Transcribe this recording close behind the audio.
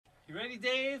You ready,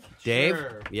 Dave? Dave?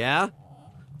 Sure. Yeah?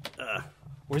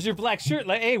 Where's your black shirt?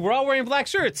 Like, hey, we're all wearing black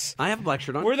shirts. I have a black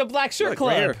shirt on. We're the Black Shirt Look,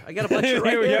 Club. right here. I got a black shirt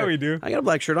right there. Yeah, we do. I got a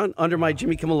black shirt on under my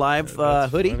Jimmy Kimmel Live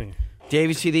hoodie. Funny. Dave,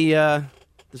 you see the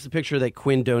this is a picture that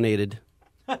Quinn donated.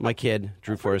 My kid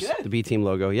drew for us the B Team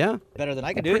logo. Yeah, better than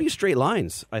I can do. Pretty straight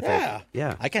lines, I think.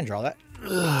 Yeah, I can draw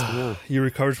that. You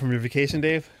recovered from your vacation,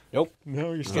 Dave? Nope.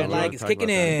 No, you're still Jet lag is kicking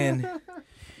in.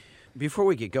 Before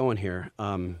we get going here,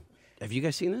 have you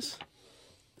guys seen this?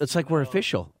 It's like we're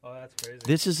official. Oh, that's crazy.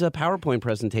 This is a PowerPoint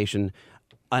presentation.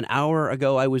 An hour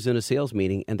ago, I was in a sales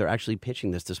meeting, and they're actually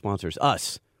pitching this to sponsors.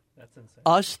 Us. That's insane.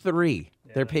 Us three.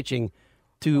 Yeah, they're pitching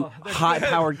to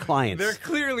high-powered clients. They're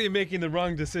clearly making the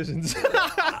wrong decisions.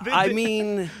 I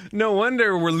mean... No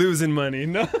wonder we're losing money.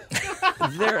 No.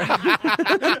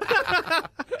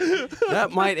 That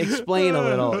might explain a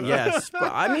little, yes.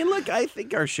 But, I mean, look, I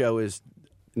think our show is...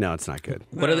 No, it's not good.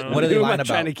 What are they lying about?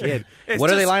 Trying to kid.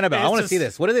 What are they lying about? I want to see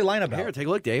this. What are they lying about? Here, take a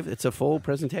look, Dave. It's a full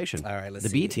presentation. All right, let's see.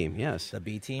 The B Team, yes. The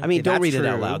B Team? I mean, don't read true. it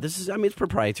out loud. This is, I mean, it's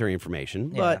proprietary information.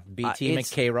 But B Team and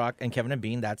K-Rock and Kevin and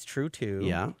Bean, that's true, too.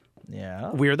 Yeah.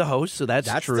 Yeah. We're the hosts, so that's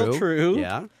true. Still true.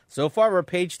 Yeah. So far, we're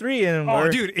page 3.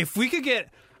 And dude, if we could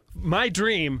get... My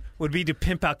dream would be to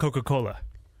pimp out Coca-Cola.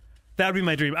 That would be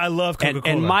my dream. I love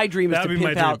Coca-Cola. And my dream is to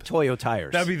pimp out Toyo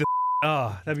tires. That would be the...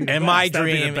 that'd be the and best. my That'd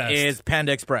dream be the best. is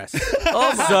Panda Express. So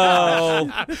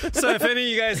if any of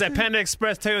you guys at Panda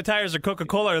Express, Toyo Tires, or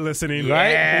Coca-Cola are listening,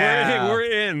 Yeah. we're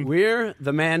in. We're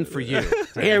the man for you.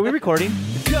 Hey, are we recording?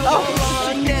 Go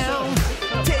on now,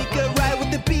 take a ride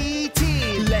with the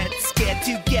BT. Let's get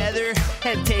together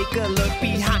and take a look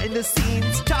behind the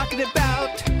scenes. Talking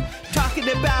about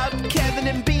Kevin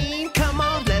and Bean. Come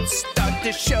on, let's start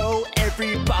the show.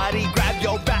 Everybody grab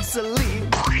your Vaseline.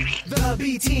 The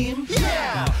B Team,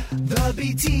 yeah. The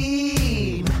B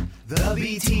Team. The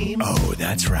B Team. Oh,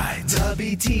 that's right. The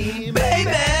B Team,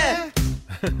 baby.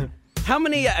 How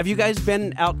many have you guys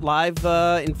been out live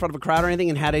in front of a crowd or anything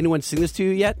and had anyone sing this to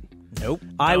you yet? Nope.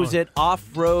 I was at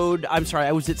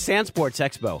I was at Sand Sports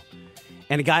Expo.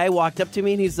 And a guy walked up to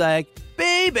me and he's like,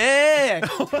 baby! And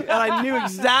I knew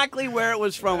exactly where it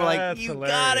was from. We're like, That's you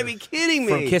hilarious. gotta be kidding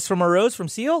me. From Kiss from a Rose from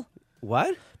Seal?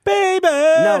 What? Baby!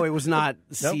 No, it was not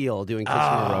Seal doing Kiss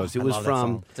from a Rose. It was love that from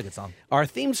song. It's a good song. our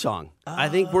theme song. I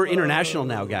think we're international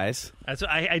now, guys. That's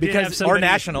what I did Because have somebody, or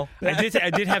national.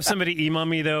 I did have somebody email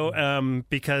me though,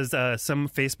 because some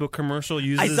Facebook commercial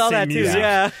uses I the saw same that too, music.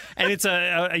 yeah. And it's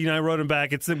I wrote him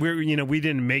back. It's we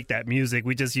didn't make that music.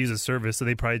 We just use a service, so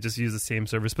they probably just use the same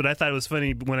service. But I thought it was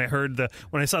funny when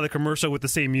I saw the commercial with the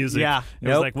same music. Yeah. It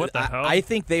was like, what the hell? I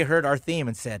think they heard our theme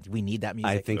and said, we need that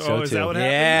music. I think so, is too. that what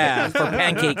happened? Yeah, for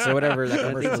pancakes or whatever that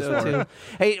commercial was for.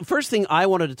 Hey, first thing I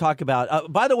wanted to talk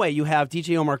about, by the way, you have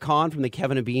DJ Omar Khan from the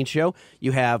Kevin and Bean Show.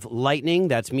 You have Lightning,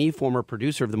 that's me, former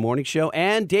producer of the Morning Show,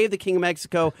 and Dave the King of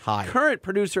Mexico, Hi. current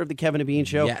producer of the Kevin and Bean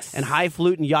Show, Yes. and high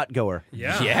flute and yacht goer.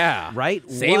 Yeah. Right?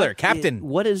 Sailor, captain.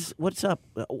 What's up?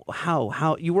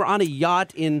 How? You were on a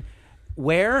yacht in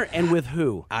where and with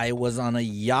who? I was on a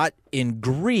yacht in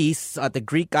Greece at the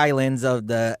Greek islands of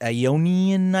the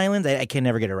Ionian Islands. I can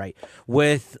never get it right.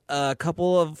 With a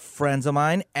couple of friends of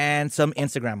mine and some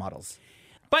Instagram models.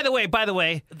 By the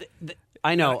way,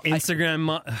 I know.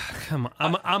 Instagram. Come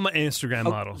on, I'm an Instagram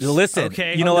model. Listen,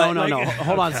 okay. you know what? No.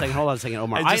 Hold on a second,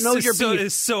 Omar. I know your beef.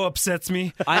 It so upsets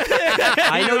me.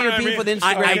 I know your beef with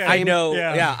Instagram. I know.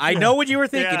 Yeah. Yeah, I know what you were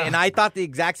thinking, Yeah. and I thought the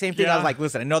exact same thing. I was like,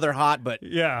 listen, I know they're hot, but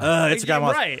Instagram You're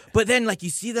models. right. But then, like,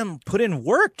 you see them put in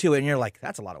work to it, and you're like,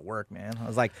 that's a lot of work, man. I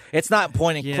was like, it's not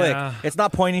point and click. It's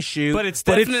not point and shoot. But it's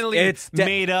definitely it's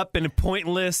made up and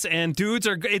pointless. And dudes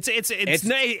are it's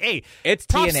hey, it's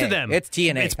props TNA. to them. It's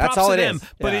TNA. It's That's props all to it them. is.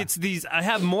 But Yeah. it's these. I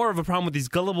have more of a problem with these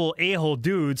gullible a-hole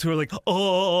dudes who are like,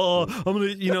 oh,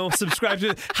 I'm gonna subscribe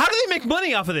to it. How do they make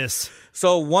money off of this?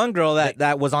 So one girl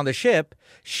that was on the ship,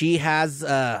 she has.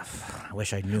 I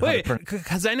wish I knew. Wait, how to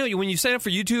because I know when you sign up for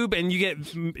YouTube and you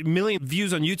get a million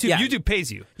views on YouTube, Yeah. YouTube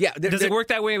pays you. Yeah, Does it work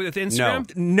that way with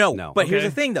Instagram? No. But here's Okay.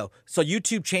 the thing, though. So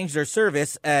YouTube changed their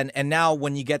service, and now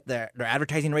when you get their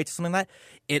advertising rates or something like that,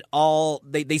 it all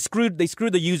they screwed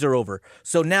the user over.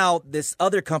 So now this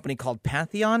other company called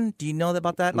Pantheon. Do you know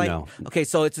about that? No. Okay,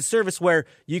 so it's a service where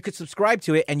you could subscribe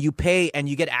to it and you pay and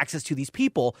you get access to these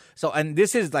people. So and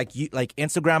this is like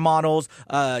Instagram models,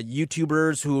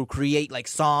 YouTubers who create like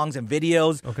songs and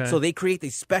videos. Okay. So they create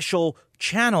these special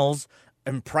channels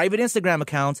and private Instagram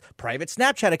accounts, private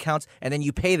Snapchat accounts, and then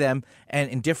you pay them, and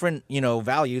in different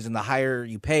values. And the higher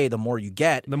you pay, the more you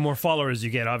get. The more followers you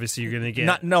get, obviously, you're going to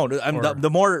get. The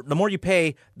more you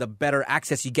pay, the better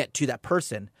access you get to that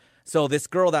person. So this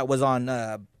girl that was on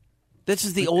This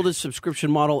is the oldest subscription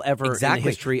model ever in the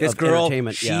history this of girl,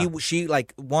 entertainment. She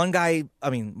like one guy. I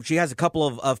mean, she has a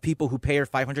couple of people who pay her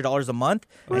 $500 a month,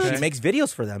 and she makes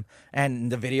videos for them.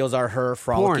 And the videos are her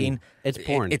frolicking. It's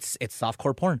porn. It's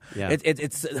softcore porn. Yeah.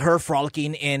 It's her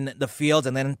frolicking in the fields,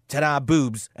 and then ta-da,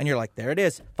 boobs, and you're like, there it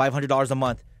is, $500 a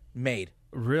month made.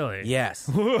 Really? Yes.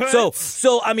 What?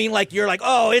 So I mean, like, you're like,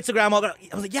 oh, Instagram. I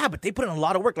was like, yeah, but they put in a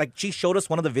lot of work. Like, she showed us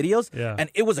one of the videos, and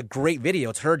it was a great video.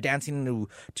 It's her dancing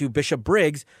to Bishop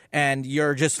Briggs, and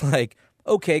you're just like,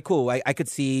 okay, cool. I could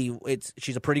see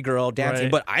she's a pretty girl dancing,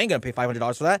 but I ain't gonna pay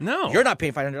 $500 for that. No, you're not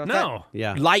paying $500. No. For that.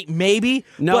 Yeah. Light maybe.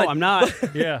 No, but, I'm not.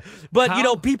 Yeah. But you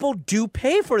know, people do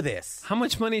pay for this. How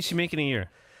much money is she making a year?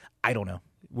 I don't know.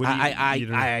 What do you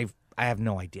don't know? I have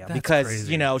no idea That's because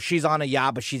crazy. you know, she's on a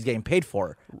yacht, but she's getting paid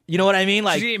for it. You know what I mean?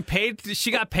 Like, She's getting paid. She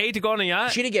got paid to go on a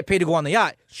yacht. she didn't get paid to go on the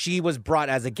yacht. She was brought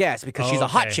as a guest because she's a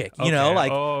hot Okay. chick. You know,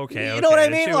 like, okay. you know what I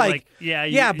She mean? was Like,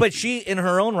 yeah, but she, in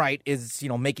her own right, is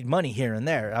making money here and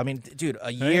there. I mean, dude,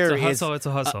 a year It's a hustle. It's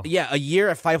a hustle. yeah, a year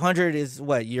at $500 is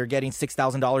what you're getting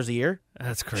 $6,000 a year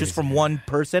That's crazy. just from one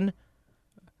person.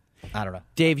 I don't know.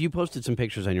 Dave, you posted some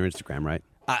pictures on your Instagram, right?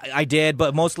 I did,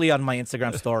 but mostly on my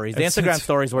Instagram stories. The Instagram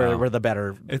stories were the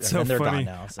better. It's so and they're funny.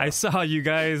 gone now. So. I saw you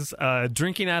guys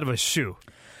drinking out of a shoe.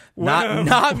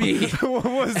 Not me. What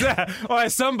was that? Oh,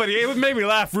 somebody. It made me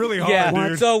laugh really hard, Yeah,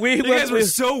 dude. so you guys were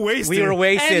so wasted. We were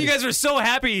wasted. And you guys were so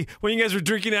happy when you guys were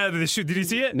drinking out of the shoe. Did you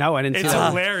see it? No, I didn't see It's that.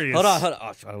 hilarious. Hold on.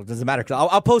 Oh, it doesn't matter.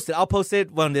 I'll post it. I'll post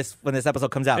it when this episode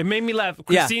comes out. It made me laugh.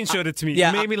 Yeah. Christine showed it to me.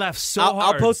 Yeah, It made me laugh so I'll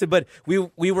hard. post it, but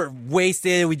we were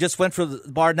wasted. We just went for the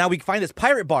bar. Now we find this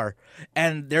pirate bar,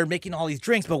 and they're making all these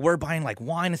drinks, but we're buying like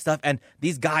wine and stuff. And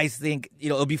these guys think,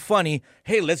 it'll be funny.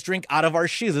 Hey, let's drink out of our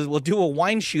shoes. We'll do a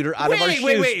wine shooter out of our shoes.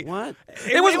 Wait. What?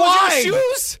 It was your wine.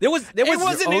 shoes? It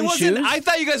wasn't. own shoes? I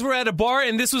thought you guys were at a bar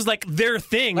and this was like their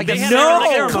thing. Like they a had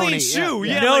ceremony. like a clean Yeah. shoe.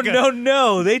 Yeah. Yeah, No, like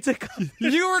no. They took.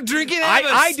 You were drinking out of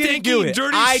a I didn't stinky, do it.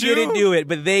 dirty I shoe? didn't do it,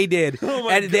 but they did. Oh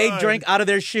my and they God. drank out of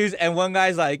their shoes. And one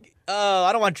guy's like, "Oh,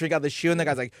 I don't want to drink out of the shoe." And the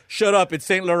guy's like, "Shut up! It's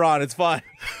Saint Laurent. It's fine."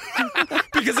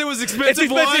 Because it was It's expensive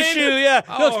expensive wine? shoe. Yeah,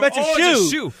 no, expensive oh, shoe. It's a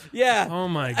shoe. Yeah. Oh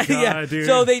my God, yeah. dude.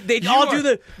 So they all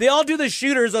are- do the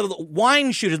shooters of the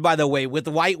wine shooters, by the way, with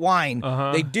the white wine.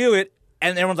 Uh-huh. They do it,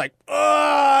 and everyone's like,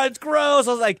 "Oh, it's gross."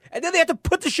 I was like, and then they have to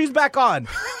put the shoes back on,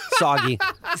 Soggy.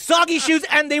 soggy shoes,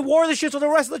 and they wore the shoes for the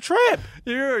rest of the trip.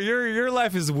 Your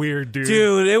life is weird, dude.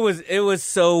 Dude, it was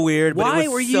so weird, but Why it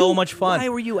was were you so much fun. Why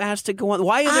were you asked to go on?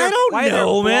 Why are I there, don't why are there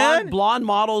know, man. blonde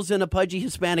models and a pudgy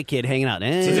Hispanic kid hanging out?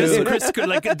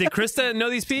 Did Krista know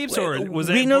these peeps, or was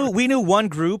we that knew one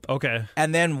group, Okay.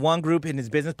 and then one group and his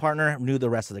business partner knew the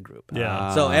rest of the group.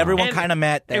 Yeah. So everyone And kind of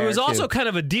met there. It was also too. kind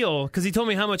of a deal because he told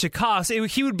me how much it cost.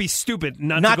 He would be stupid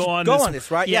not not to go on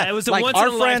this, right? Yeah, it was a like once our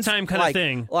in a friends, lifetime kind like, of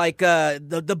thing. Like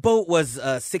the boat was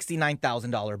a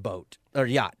 $69,000 boat or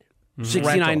yacht.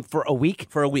 69 Rental. for a week?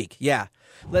 For a week. Yeah.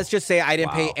 Let's just say I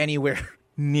didn't pay anywhere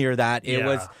near that. It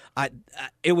Yeah.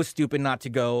 it was stupid not to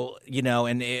go,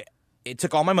 and it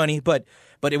took all my money, but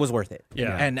it was worth it.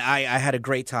 Yeah. And I had a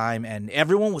great time, and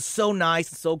everyone was so nice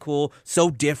and so cool, so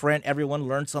different. Everyone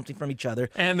learned something from each other.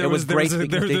 And it was great.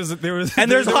 and there's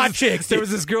there's hot chicks. There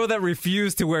was this girl that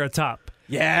refused to wear a top.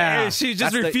 Yeah. She That's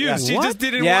just the- refused. yeah. She just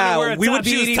didn't Yeah, want to wear a we top. would be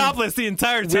She was eating- topless the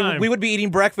entire time. We would be eating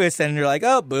breakfast, and you're like,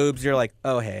 "Oh, boobs." You're like,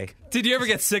 "Oh, hey." Did you ever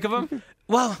get sick of them?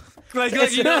 Well, Like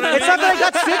it's, you know what I it's mean? not that I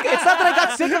got sick. It's not that I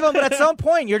got sick of them, but at some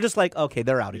point you're just like, okay,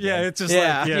 they're out again. Yeah, it's just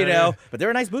yeah, like, yeah, you know. yeah. But they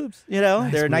were nice boobs.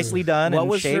 They're nicely done. What and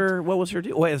was shaped. her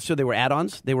deal? Wait, so they were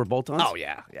add-ons? They were bolt-ons? Oh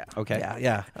yeah. Okay.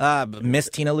 Yeah. Miss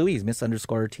Tina Louise,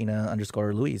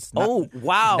 Miss_Tina_Louise. Oh,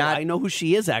 wow. not- I know who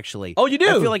she is, actually. Oh, you do?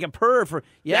 I feel like a purr for...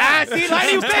 Yeah, see,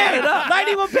 Lightning tatted Pay. up.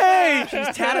 Lightning Pay.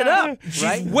 She's tatted up, She's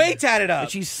right? way tatted up.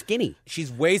 But she's skinny.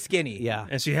 She's way skinny. Yeah.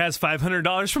 And she has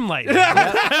 $500 from Lightning.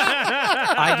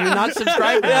 I do not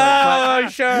subscribe to her. Oh,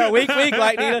 sure. Weak,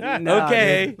 Lightning. Nah,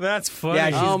 okay. That's funny. Yeah,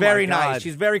 she's Oh, my very God. nice.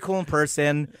 She's very cool in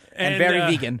person and And, very uh,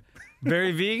 vegan.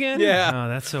 Very vegan? Yeah. Oh,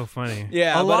 that's so funny.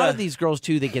 Yeah, A lot of these girls,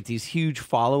 too, they get these huge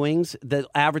followings that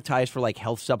advertise for, like,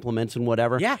 health supplements and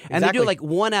whatever. Yeah, And they do, exactly. like,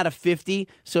 1 out of 50,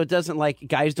 so it doesn't, like,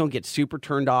 guys don't get super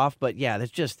turned off. But, yeah,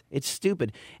 that's just, it's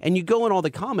stupid. And you go in all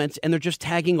the comments, and they're just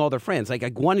tagging all their friends. Like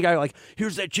one guy, like,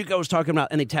 here's that chick I was talking about,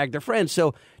 and they tag their friends.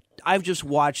 So I've just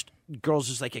watched girls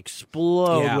just like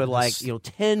explode with like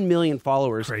 10 million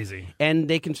followers. Crazy. And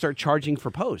they can start charging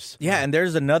for posts. Yeah, and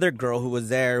there's another girl who was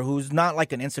there who's not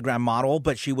like an Instagram model,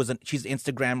 but she's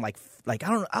Instagram like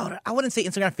I wouldn't say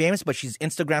Instagram famous, but she's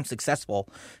Instagram successful.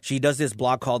 She does this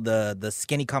blog called the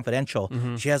Skinny Confidential.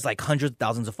 Mm-hmm. She has like hundreds of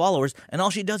thousands of followers, and all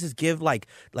she does is give like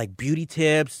beauty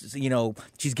tips.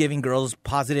 She's giving girls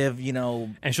positive,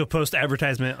 And she'll post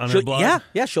advertisement on her blog?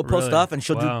 Yeah, she'll post Really? stuff, and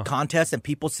she'll Wow. do contests, and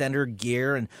people send her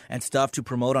gear and stuff to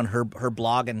promote on her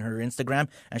blog and her Instagram,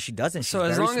 and she doesn't. So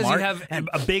She's as very long as smart, you have and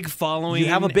a big following, You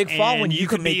have a big following, and you you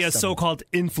can could be make a some- so-called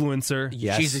influencer.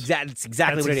 Yes. it's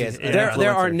exactly That's what it is. easy. An Yeah.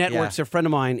 There are influencer. networks. Yeah. A friend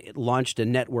of mine launched a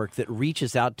network that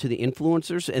reaches out to the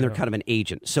influencers, and they're kind of an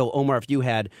agent. So, Omar, if you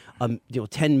had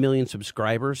 10 million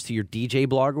subscribers to your DJ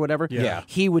blog or whatever, Yeah.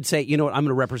 he would say, you know what, I'm going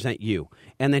to represent you.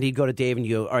 And then he'd go to Dave and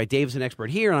you go, all right, Dave's an expert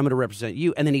here, and I'm going to represent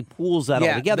you. And then he pools that all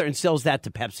Yeah. together and sells that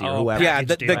to Pepsi or Oh, whoever. Yeah,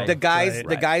 package the deal. guys Right.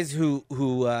 the guys who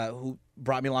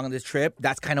brought me along on this trip,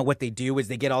 that's kind of what they do is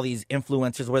they get all these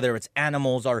influencers, whether it's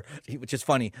animals or, which is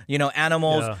funny,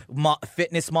 animals,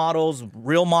 fitness models,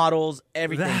 real models,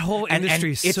 everything. That whole And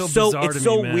industry is it's so bizarre it's to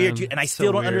so me, weird, man. and I It's still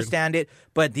so don't weird. understand it,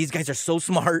 but these guys are so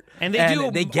smart. And they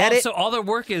get also, it. all their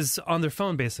work is on their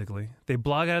phone, basically. They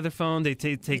blog out of their phone, they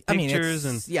take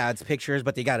pictures. it's pictures,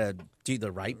 but they got to do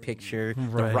the right picture, the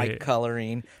right Right.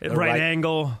 coloring, the right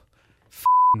angle.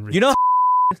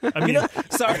 I mean,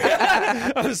 sorry.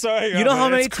 I'm sorry. You know how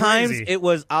many It's times crazy. it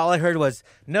was, all I heard was,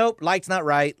 nope, light's not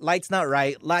right, light's not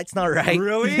right, light's not right.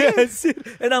 Really? Yes.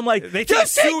 And I'm like, They take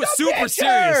just take the super picture!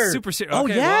 serious. Super serious. Oh,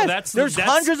 Okay, yes. well, There's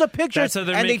hundreds of pictures, That's how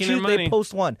they're and making they their money. they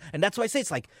post one. And that's why I say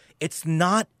it's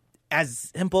not as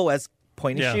simple as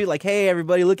point and Yeah. shoot, like, hey,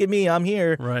 everybody, look at me, I'm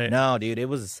here. Right. No, dude, it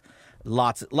was...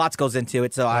 Lots goes into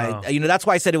it, so Wow. that's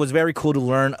why I said it was very cool to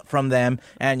learn from them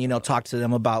and talk to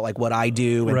them about like what I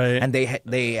do, and, Right. and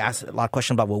they asked a lot of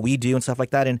questions about what we do and stuff like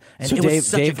that, and So, it was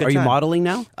such a Dave, good are you time. modeling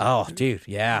now? Oh, dude,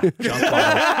 yeah,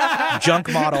 junk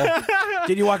model.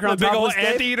 Did you walk around The big old topless,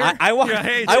 Dave? anteater. I walk. Yeah,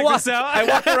 hey, I check walk. this out. I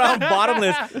walk around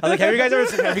bottomless. I was like, have you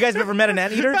guys ever met an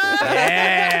anteater?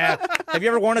 Yeah. Have you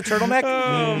ever worn a turtleneck?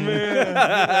 Oh man,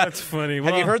 that's funny.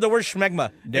 Have you heard the word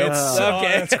schmegma? Nope.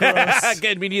 It's gross.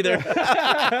 Good, me neither.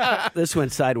 This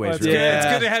went sideways. It's really. good. It's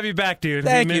good to have you back, dude.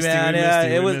 Thank We you, missed man. We Yeah,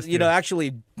 missed it We was. missed you.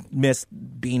 Actually missed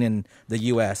being in the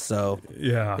U.S. So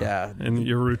Yeah. Yeah. And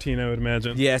your routine, I would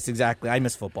imagine. yes, exactly. I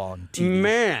miss football and TV.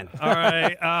 Man. All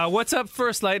right. What's up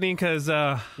first, Lightning? Because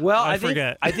Well, I think,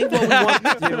 forget. I think what we want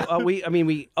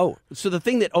to do, so the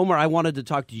thing that, Omar, I wanted to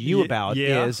talk to you about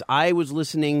yeah. is I was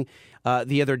listening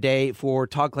the other day for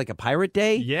Talk Like a Pirate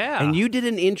Day. Yeah. And you did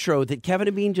an intro that Kevin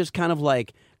and Bean just kind of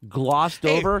like glossed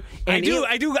over. I And do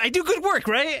good work,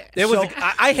 right? It was.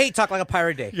 I hate Talk Like a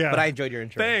Pirate Day, Yeah. but I enjoyed your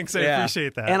intro. Thanks. I Yeah.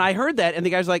 appreciate that. And I heard that, and the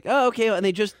guy's like, oh, okay. And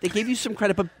they gave you some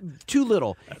credit, but too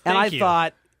little. And I you.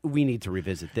 thought, we need to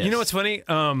revisit this. You know what's funny?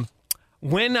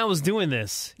 When I was doing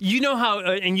this, you know how,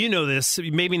 and you know this,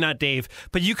 maybe not Dave,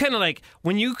 but you kind of like,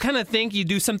 when you kind of think you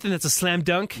do something that's a slam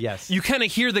dunk, Yes. you kind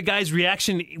of hear the guy's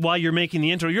reaction while you're making the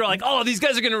intro. You're like, oh, these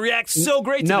guys are going to react so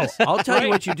great to No, this. I'll tell you Right?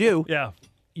 what you do. Yeah.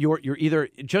 You're either,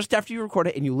 just after you record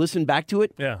it and you listen back to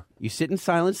it, Yeah. you sit in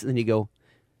silence, and then you go,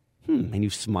 and you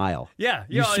smile. Yeah,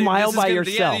 You yeah, smile this is by gonna-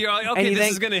 yourself. Yeah, you're like, And okay, you this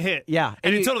think- is going to hit. Yeah.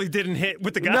 And it you- totally didn't hit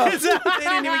with the No, guys. they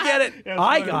didn't even get it. Yeah,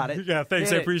 I fine. got it. Yeah, thanks.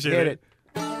 Hit I appreciate Hit it.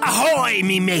 Ahoy,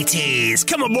 me mateys!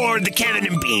 Come aboard the Kevin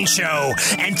and Bean Show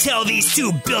and tell these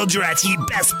two bilgerats ye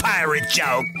best pirate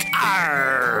joke.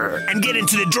 Arr! And get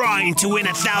into the drawing to win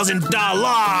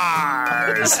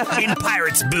 $1,000 in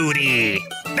Pirate's Booty.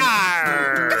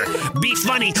 Arr! Be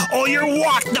funny or you'll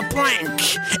walk the plank,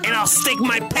 and I'll stick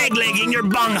my peg leg in your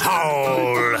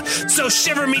bunghole. So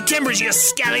shiver me timbers, you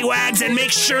scallywags, and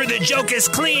make sure the joke is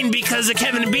clean because the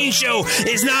Kevin and Bean Show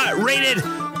is not rated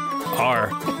R.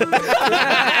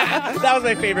 That was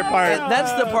my favorite part.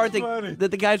 That's the part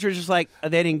that the guys were just like,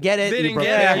 they didn't get it. They You didn't broke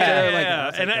get it. character. Yeah, Like, yeah. I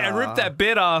was And like, I ripped that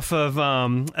bit off of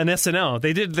an SNL.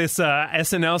 They did this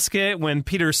SNL skit when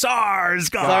Peter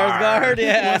Sarsgaard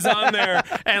yeah. was on there.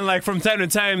 And like from time to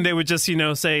time, they would just,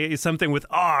 say something with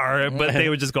R, but they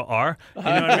would just go R. You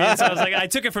know what I mean? So I was like, I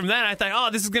took it from that. I thought, oh,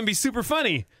 this is going to be super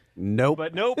funny. Nope.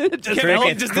 But nope. Crickets. Just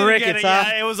didn't get Crickets, it. huh?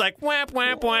 Yeah, it was like whap,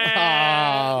 whap,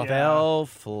 whap. Fell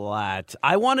flat.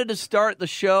 I wanted to start the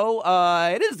show.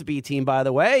 It is the B Team, by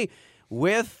the way,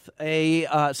 with a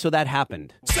So That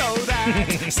Happened. So that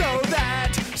happened. So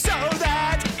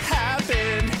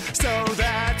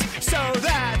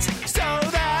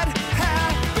that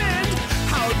happened.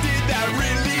 How did that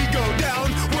really go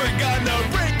down? We're gonna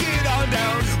break it all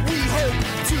down. We hope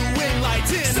to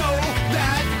enlighten.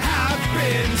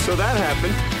 So that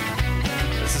happened.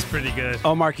 This is pretty good.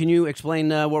 Omar, can you explain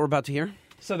what we're about to hear?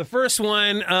 So the first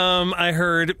one, I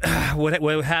heard what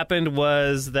happened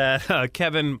was that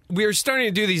Kevin, we were starting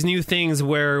to do these new things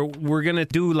where we're going to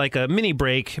do like a mini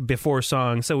break before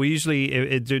songs. So we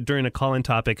usually, during a call-in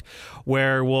topic,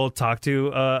 where we'll talk to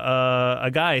a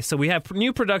guy. So we have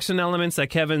new production elements that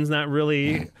Kevin's not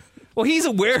really... Well, he's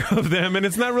aware of them, and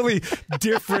it's not really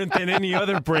different than any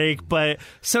other break. But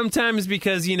sometimes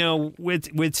because,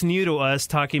 it's new to us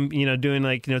talking,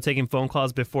 doing taking phone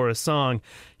calls before a song,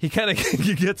 he kind of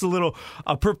gets a little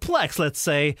perplexed, let's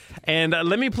say. And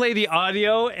let me play the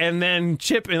audio, and then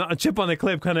Chip on the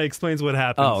clip kind of explains what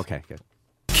happens. Oh, okay, good.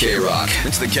 K-Rock,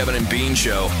 it's the Kevin and Bean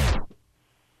Show.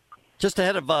 Just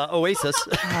ahead of Oasis.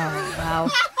 Oh, wow.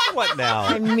 What now?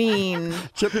 I mean...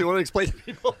 Chip, you want to explain to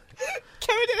people?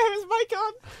 Kevin didn't have his mic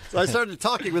on. So I started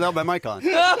talking without my mic on.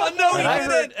 No, and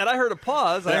I heard a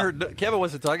pause. I heard Kevin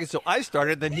wasn't talking, so I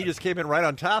started. Then he just came in right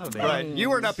on top of me. Right.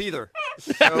 You weren't up either.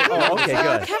 Okay,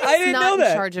 good. Kevin's I didn't not know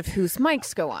that. in charge of whose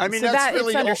mics go on. I mean, so that's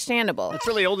really it's understandable. It's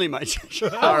really only my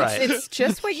job. All right. It's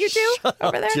just what you do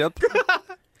over there? Chip.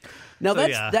 Now So,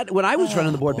 that when I was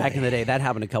running the board back in the day, that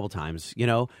happened a couple times.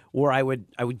 Where I would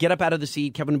get up out of the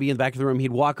seat, Kevin would be in the back of the room,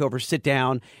 he'd walk over, sit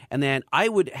down, and then I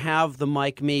would have the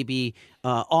mic maybe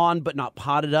on but not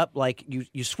potted up. Like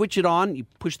you switch it on, you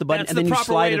push the button, That's and then the you proper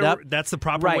slide way it to- up. that's the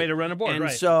proper way to run a board, And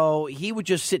right. so he would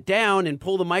just sit down and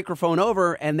pull the microphone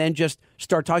over, and then just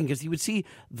start talking because he would see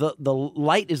the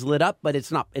light is lit up, but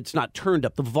it's not turned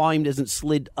up. The volume isn't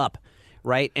slid up.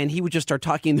 Right, and he would just start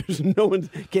talking. There's no one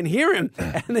can hear him,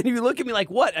 and then he would look at me like,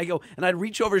 "What?" I go, and I'd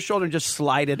reach over his shoulder and just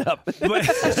slide it up.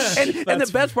 and the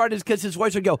best part is because his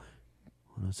voice would go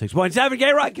 106.7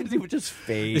 K-Rock, and he would just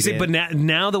fade. You see, in. but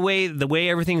now the way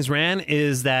everything's ran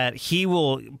is that he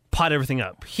will pot everything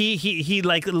up. He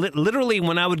like literally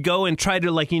when I would go and try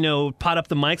to pot up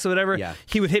the mics or whatever, Yeah.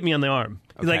 he would hit me on the arm.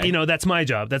 He's Okay. like, that's my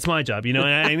job. That's my job.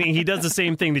 And he does the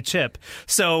same thing to Chip.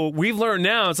 So we've learned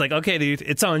now. It's like, okay, dude,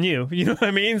 it's on you. You know what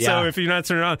I mean? Yeah. So if you're not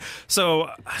turning on, so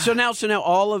now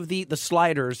all of the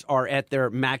sliders are at their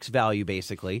max value,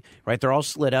 basically, right? They're all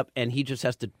slid up, and he just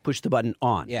has to push the button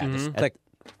on. Yeah, just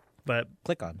but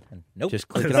click on. And nope. Just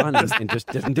click it on and just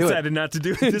doesn't do it. decided not to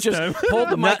do it this just time. pulled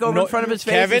the mic over in front of his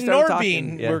face. Kevin and started nor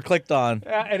talking. Bean were clicked on.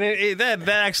 And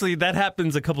that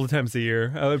happens a couple of times a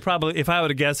year. I would probably, if I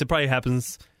would have guessed, it probably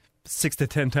happens 6 to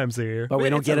 10 times a year. But we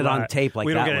don't It's get a it on lot. tape like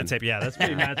we don't that get it one. on tape. Yeah, that's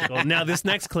pretty magical. Now this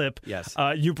next clip, Yes.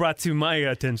 you brought to my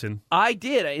attention. I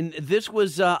did, and this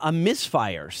was a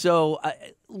misfire. So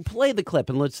play the clip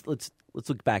and let's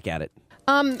look back at it.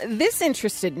 This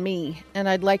interested me, and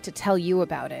I'd like to tell you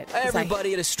about it. 'cause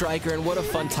Everybody at a striker, and what a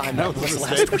fun time that was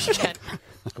last weekend.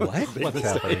 What's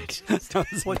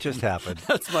happening? What just happened?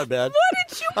 That's my bad. What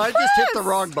did you I just hit the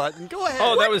wrong button. Go ahead.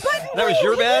 Oh, that was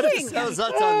your bad. That's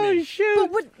on me.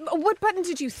 But what button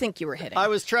did you think you were hitting? I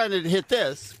was trying to hit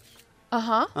this.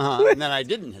 Uh-huh. And then I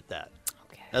didn't hit that.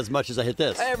 Okay. As much as I hit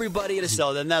this. Everybody at a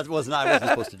So then I wasn't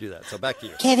supposed to do that. So back to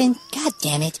you. Kevin, God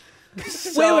damn it.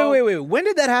 Wait. When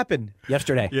did that happen?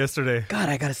 Yesterday. God,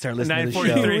 I got to start listening to the 9:43.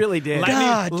 show. You really did.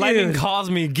 Lightning dude. calls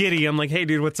me giddy. I'm like, hey,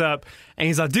 dude, what's up? And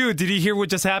he's like, dude, did you hear what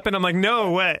just happened? I'm like, no,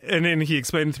 what? And then he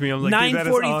explained it to me. I'm like, dude, that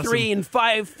is 9:43 awesome. in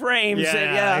 5 frames.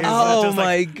 Yeah. and He's Oh, just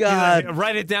my he's like, God.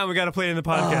 write it down. We got to play it in the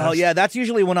podcast. Oh, yeah, that's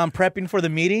usually when I'm prepping for the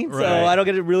meeting, so Right. I don't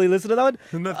get to really listen to that one.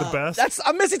 Isn't that the best?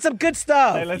 I'm missing some good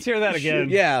stuff. Hey, let's hear that again.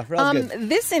 Yeah, that was good.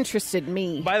 This interested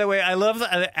me. By the way, I love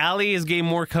that Allie is getting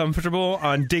more comfortable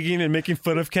on digging and making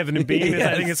fun of Kevin and Bean.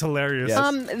 I think it's hilarious.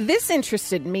 This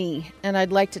interested me, and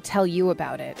I'd like to tell you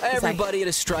about it. 'cause Everybody at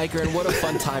a striker, and what a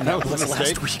fun time that was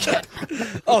last weekend.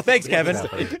 Oh, thanks, Kevin.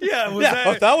 Yeah,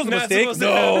 If that was a not mistake, supposed to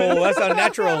happen? no, that's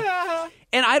unnatural.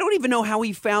 And I don't even know how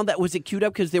he found that. Was it queued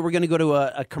up because they were going to go to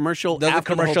a commercial Those are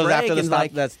after commercials the whole break? after the and stop.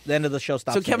 That's the end of the show.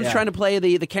 Stops. So Kevin's trying to play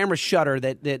the camera shutter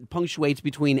that punctuates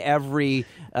between every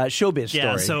showbiz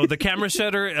Yeah, story. so the camera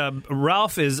shutter,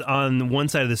 Ralph is on one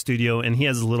side of the studio, and he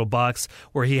has a little box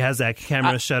where he has that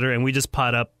camera shutter, and we just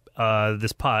pot up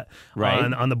this pot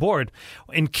Right. on the board.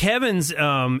 In Kevin's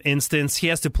instance, he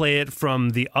has to play it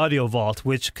from the audio vault,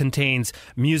 which contains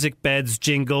music beds,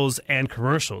 jingles, and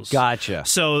commercials. Gotcha.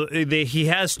 So he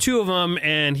has 2 of them,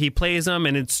 and he plays them,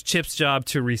 and it's Chip's job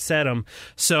to reset them.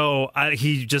 So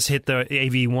he just hit the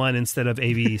AV1 instead of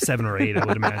AV7 or 8, I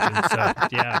would imagine. So,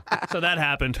 yeah. So that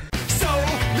happened. So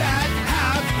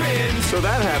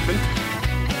that happened.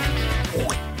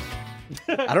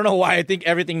 I don't know why I think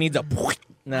everything needs a.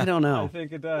 I don't I know.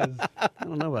 think it does. I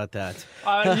don't know about that.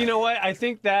 You know what? I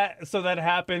think that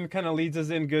happened kind of leads us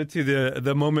in good to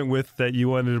the moment with that you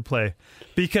wanted to play,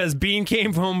 because Bean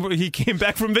came home. He came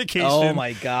back from vacation. Oh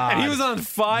my God! And he was on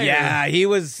fire. Yeah, he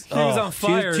was. He was on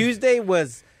fire. Tuesday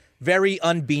was very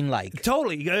unbean-like.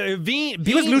 Totally. Bean,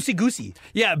 He was loosey-goosey.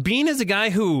 Yeah, Bean is a guy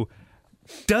who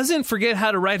doesn't forget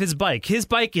how to ride his bike. His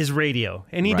bike is radio,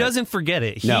 and he doesn't forget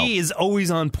it. No. He is always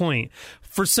on point.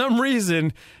 For some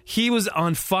reason, he was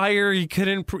on fire. He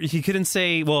couldn't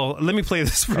say, well, let me play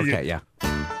this for you. Okay, yeah.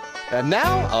 And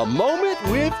now, a moment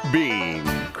with Bean.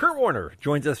 Kurt Warner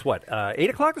joins us, 8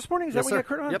 o'clock this morning? Is that when you got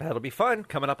Kurt on? Yep. That'll be fun.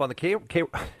 Coming up on the K.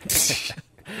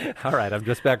 All right, I'm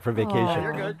just back from vacation.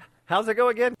 You're good. How's it go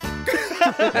again?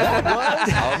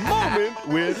 A moment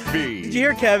with Bean. Did you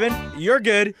hear, Kevin? You're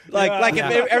good. Like if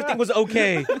everything was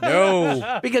okay.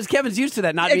 No. Because Kevin's used to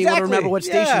that, not being able to remember what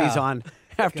station he's on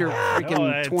after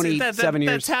freaking 27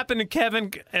 years. That's happened to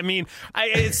Kevin. I mean,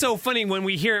 it's so funny when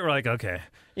we hear it, we're like, okay.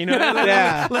 You know,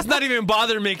 let's not even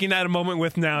bother making that a moment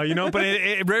with now, you know, but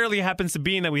it rarely happens to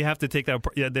Bean that we have to take the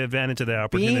advantage of that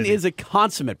opportunity. Bean is a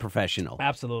consummate professional.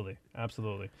 Absolutely.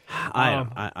 I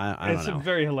don't know. It's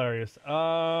very hilarious.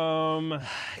 Are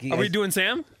we doing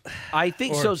Sam? I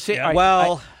think so. yeah.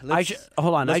 Well,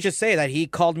 hold on. Let's just say that he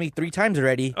called me 3 times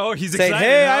already. Oh, he's saying, excited.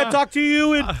 "Hey, huh? I'll talk to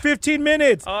you in 15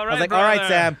 minutes." All right, I was like, brother. "All right,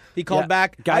 Sam." He called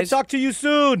back. Guys- I'll talk to you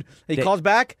soon. He Dave- calls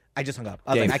back. I just hung up.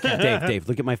 I was Dave, like, I can't. Dave,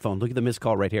 look at my phone. Look at the missed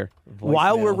call right here.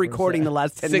 While we're recording the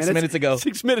last 10 6 minutes. minutes ago.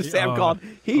 6 minutes, Sam Oh, called.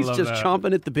 He's I love just that.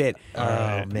 chomping at the bit.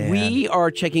 Oh, man. We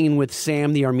are checking in with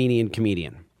Sam, the Armenian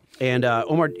comedian. And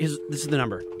Omar, this is the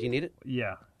number. Do you need it?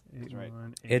 Yeah.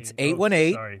 It's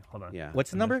 818. Sorry, hold on. Yeah.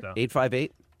 What's the number?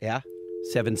 858 Yeah.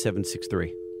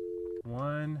 7763.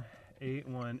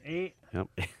 1818. Yep.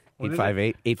 What is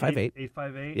 858 858.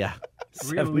 858. Yeah.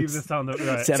 We're gonna leave this on the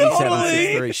right.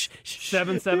 7763.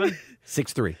 77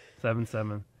 63.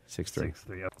 77 63.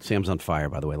 63. Yep. Sam's on fire,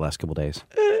 by the way, last couple days.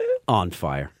 On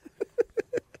fire.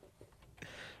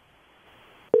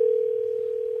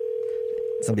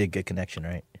 It's going to be a good connection,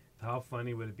 right? How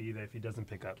funny would it be that if he doesn't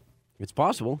pick up? It's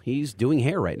possible. He's doing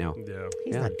hair right now. Yeah.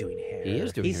 He's not doing hair. He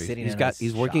is doing He's hair. sitting He's in got. his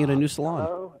He's working at a shop. new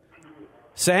salon.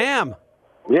 Sam,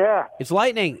 Yeah. it's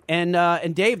Lightning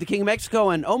and Dave, the King of Mexico,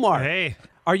 and Omar. Hey.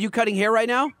 Are you cutting hair right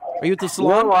now? Are you at the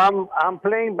salon? No, I'm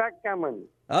playing backgammon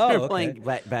Oh, You're okay. playing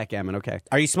backgammon. Okay.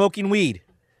 Are you smoking weed?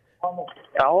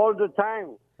 all the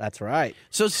time. That's right.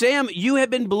 So Sam, you have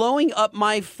been blowing up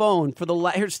my phone for the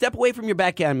here. Step away from your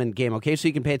backgammon game, okay, so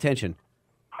you can pay attention.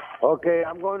 Okay,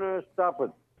 I'm going to stop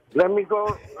it. Let me go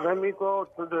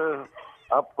to the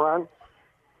up front.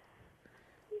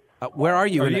 Where are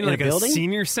you? Are in, you in in like a building?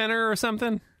 senior center or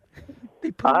something?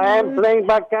 I am playing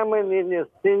backgammon in the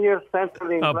senior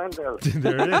center in Oh, Glendale.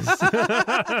 There it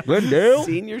is. Glendale?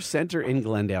 Senior Center in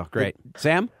Glendale. Great.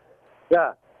 Sam?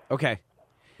 Yeah. Okay.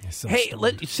 Hey,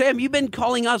 Sam, you've been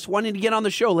calling us wanting to get on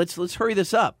the show. Let's hurry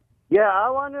this up. Yeah, I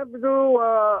want to do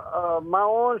my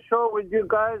own show with you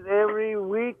guys every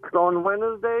week on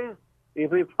Wednesdays,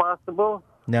 if it's possible.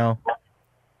 No.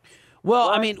 Well,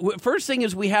 I mean, first thing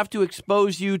is we have to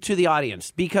expose you to the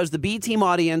audience because the B Team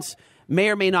audience may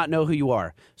or may not know who you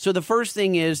are. So the first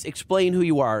thing is explain who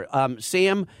you are.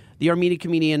 Sam, the Armenian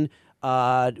comedian,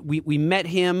 we met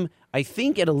him, I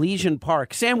think, at Elysian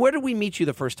Park. Sam, where did we meet you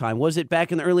the first time? Was it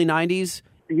back in the early 90s?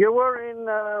 You were in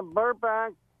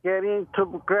Burbank getting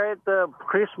to get the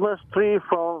Christmas tree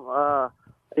from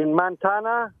in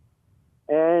Montana,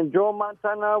 and Joe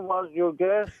Montana was your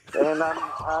guest, and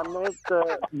I met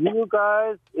you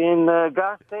guys in the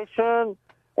gas station,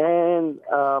 and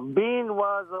Bean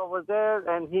was over there,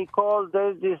 and he called.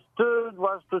 This dude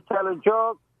was to tell a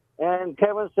joke, and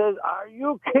Kevin says, "Are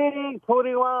you kidding? Put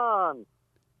him on."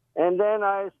 And then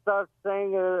I start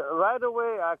saying right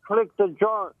away. I clicked the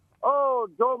joint. Oh,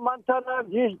 Joe Montana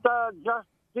just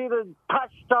did a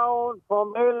touchdown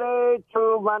from LA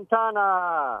to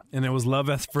Montana. And it was love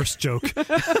at first joke.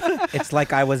 It's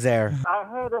like I was there. I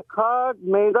had a card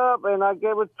made up, and I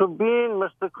gave it to Bean,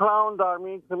 Mr. Clown, the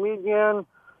Armenian comedian.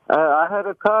 I had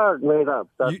a card made up.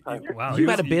 Wow. You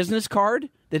had a business card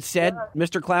that said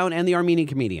Mr. Clown and the Armenian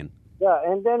comedian. Yeah,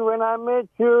 and then when I met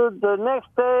you the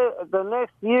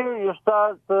next year, you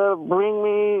start to bring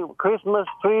me Christmas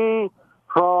tree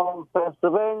from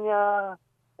Pennsylvania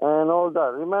and all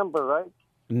that. Remember, right?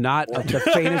 Not the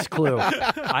faintest clue.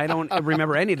 I don't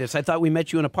remember any of this. I thought we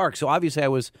met you in a park, so obviously I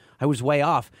was way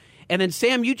off. And then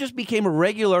Sam, you just became a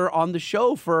regular on the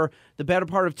show for the better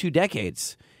part of 2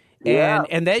 decades. Yeah.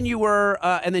 And then you were,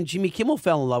 and then Jimmy Kimmel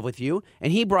fell in love with you,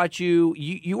 and he brought you.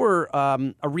 You were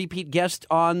a repeat guest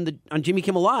on Jimmy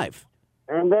Kimmel Live.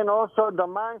 And then also the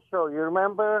Man Show. You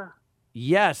remember?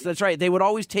 Yes, that's right. They would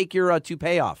always take your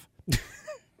toupee off.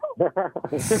 Hey,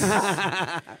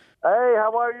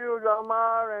 how are you,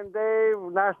 Omar and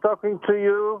Dave? Nice talking to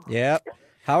you. Yeah.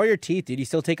 How are your teeth? Did you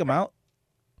still take them out?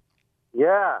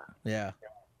 Yeah. Yeah.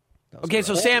 Okay,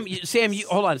 so Sam, you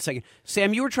hold on a second.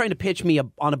 Sam, you were trying to pitch me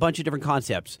on a bunch of different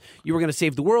concepts. You were going to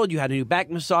save the world. You had a new back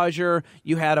massager.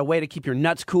 You had a way to keep your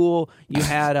nuts cool. You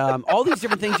had all these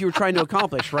different things you were trying to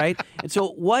accomplish, right? And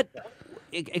so,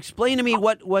 explain to me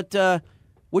what you're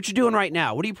doing right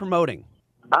now. What are you promoting?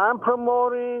 I'm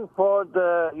promoting for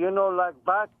the, like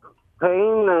back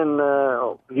pain, and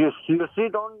you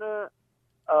sit on the.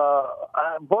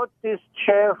 I bought this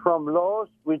chair from Lowe's,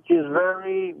 which is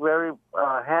very, very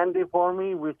handy for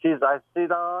me. Which is I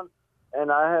sit on, and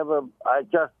I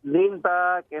just lean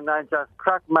back and I just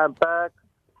crack my back,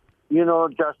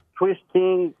 just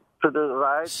twisting to the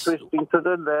right, twisting to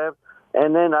the left,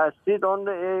 and then I sit on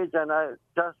the edge and I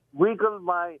just wiggle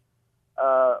my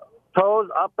toes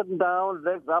up and down,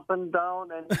 legs up and down,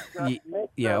 and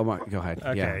go ahead.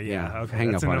 Okay, yeah. Okay.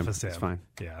 Hang That's up on enough him. of Sam. It's fine.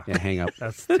 Yeah, hang up.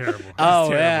 That's terrible.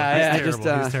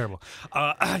 He's terrible.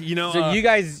 So you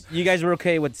guys were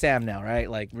okay with Sam now, right?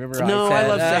 Like, remember? I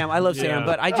love Sam. I love Sam,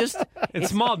 but I just it's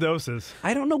small doses.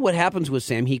 I don't know what happens with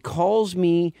Sam. He calls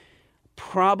me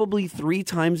probably 3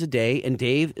 times a day, and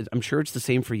Dave, I'm sure it's the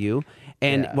same for you.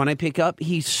 And when I pick up,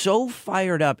 he's so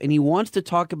fired up, and he wants to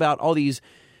talk about all these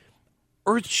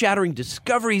earth-shattering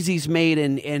discoveries he's made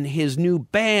in his new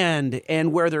band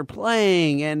and where they're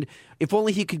playing, and if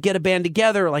only he could get a band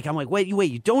together. Like, I'm like, wait,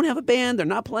 you don't have a band? They're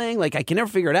not playing? Like, I can never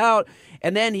figure it out.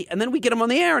 And then we get him on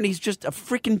the air, and he's just a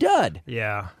freaking dud.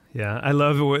 Yeah. I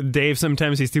love it. Dave,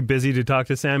 sometimes he's too busy to talk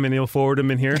to Sam, and he'll forward him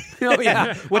in here.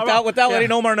 without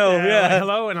letting Omar know. Yeah.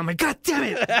 Hello, and I'm like, God damn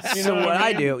it.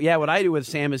 What I do with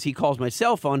Sam is he calls my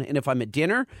cell phone, and if I'm at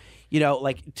dinner,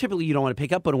 like typically you don't want to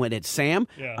pick up, but when it's Sam,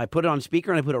 I put it on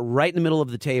speaker and I put it right in the middle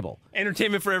of the table.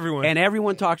 Entertainment for everyone. And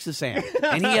everyone talks to Sam.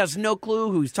 And he has no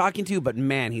clue who he's talking to, but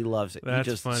man, he loves it. That's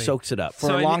he just funny. soaks it up.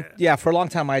 For a long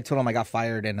time, I told him I got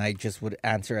fired, and I just would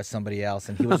answer as somebody else,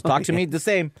 and he would talk to me the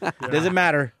same. Doesn't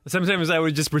matter. Sometimes I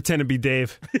would just pretend to be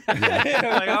Dave. Like,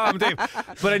 I'm Dave.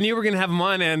 But I knew we were going to have him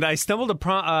on, and I stumbled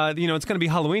upon, it's going to be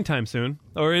Halloween time soon.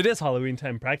 Or it is Halloween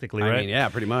time practically, right? I mean, yeah,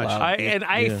 pretty much. Wow.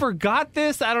 I forgot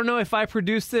this. I don't know if I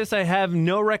produced this. I have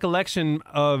no recollection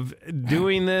of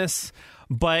doing this,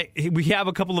 but we have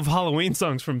a couple of Halloween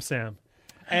songs from Sam.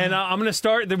 And I'm going to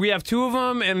start. We have 2 of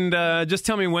them, and just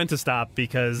tell me when to stop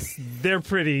because they're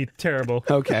pretty terrible.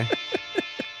 Okay.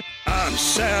 I'm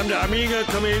Sam the Armenian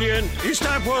comedian. It's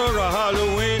time for a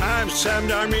Halloween. I'm Sam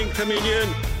the Armenian comedian.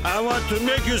 I want to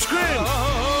make you scream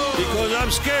because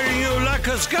I'm scaring you like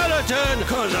a skeleton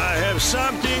because I have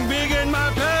something big in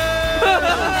my pants.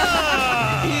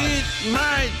 It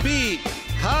might be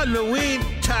Halloween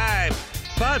time,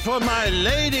 but for my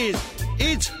ladies,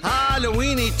 it's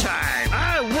Halloweeny time.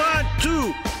 I want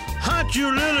to hunt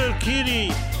you, little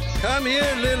kitty. Come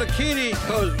here, little kitty,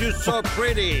 because you're so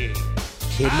pretty.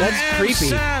 That's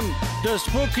creepy. I am Sam, the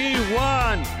spooky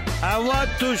one. I want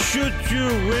to shoot you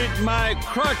with my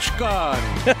crotch gun.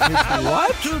 I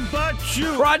want to butt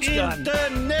you in the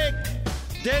neck.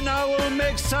 Then I will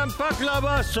make some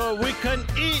baklava so we can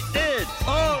eat it.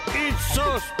 Oh, it's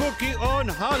so spooky on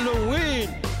Halloween.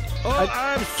 Oh,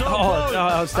 I'm so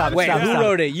bold. Stop. Wait, stop, who stop.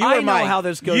 wrote it? You I or know Mike? how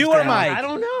this goes You down. or Mike? I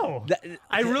don't know.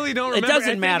 I really don't remember. It doesn't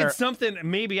I think matter. it's something.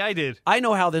 Maybe I did. I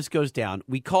know how this goes down.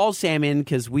 We call Sam in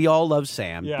because we all love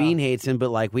Sam. Yeah. Bean hates him,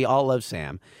 but we all love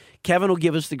Sam. Kevin will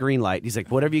give us the green light. He's like,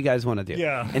 whatever you guys want to do.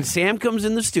 Yeah. And Sam comes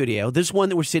in the studio, this one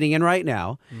that we're sitting in right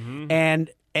now, and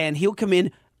he'll come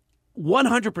in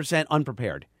 100%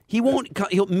 unprepared.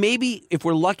 He'll maybe, if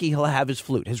we're lucky, he'll have his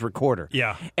flute, his recorder.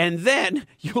 Yeah. And then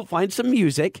you'll find some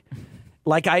music,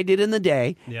 like I did in the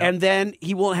day, and then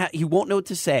he won't know what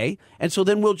to say, and so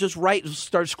then we'll just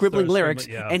start scribbling lyrics,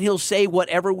 and he'll say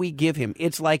whatever we give him.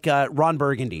 It's like Ron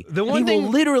Burgundy. He will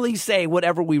literally say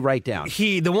whatever we write down.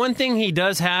 The one thing he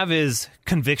does have is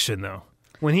conviction, though.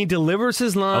 When he delivers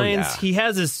his lines, he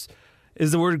has this.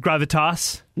 Is the word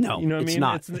gravitas? No, you know what it's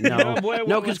I mean? not.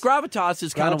 No, because gravitas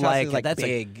is kind of like that's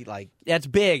big. Like that's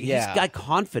big. Yeah. He's got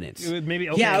confidence. Maybe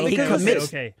okay. Yeah, he because commits.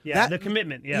 Okay, yeah, the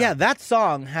commitment. Yeah, that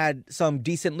song had some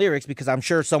decent lyrics because I'm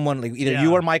sure someone either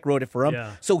you or Mike wrote it for him.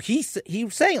 Yeah. So he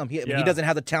sang them. He doesn't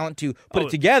have the talent to put Oh, it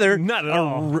together, not at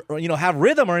all. or have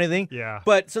rhythm or anything. Yeah.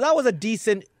 But so that was a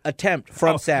decent attempt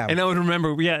from Sam. And I would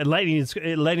remember,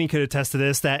 Lightning could attest to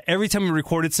this, that every time we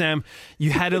recorded Sam,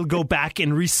 you had to go back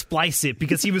and resplice it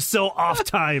because he was so off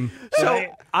time. So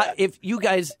if you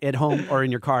guys at home or in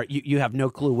your car, you have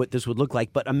no clue what this would look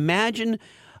like, but imagine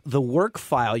the work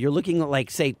file. You're looking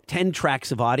at, say, 10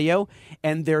 tracks of audio,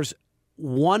 and there's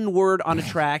one word on a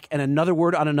track and another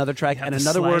word on another track and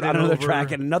another word on another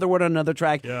track and another word on another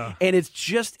track. Yeah. And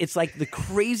it's like the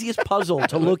craziest puzzle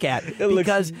to look at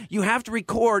because you have to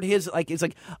record his, it's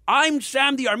like, I'm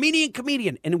Sam, the Armenian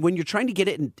comedian. And when you're trying to get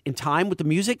it in time with the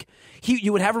music,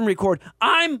 you would have him record,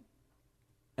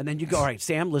 and then you go, all right,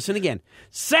 Sam, listen again.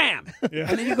 Sam! Yeah.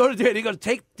 And then you go to it, you go,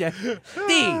 take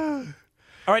the...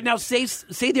 All right, now say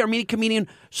the Armenian comedian,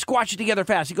 squash it together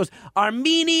fast. He goes,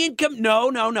 Armenian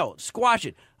no, squash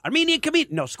it. Armenian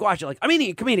comedian, no, squash it. Like,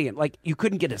 Armenian comedian. Like, you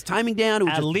couldn't get his timing down. It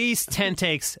was At least 10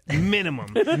 takes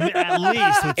minimum. At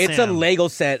least with It's Sam. a Lego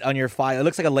set on your file. It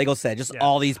looks like a Lego set, just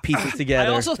all these pieces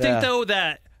together. I also think, though,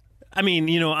 that... I mean,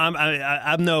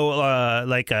 I'm no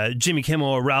Jimmy Kimmel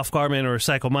or Ralph Garman or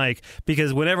Psycho Mike,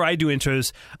 because whenever I do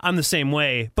intros, I'm the same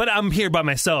way. But I'm here by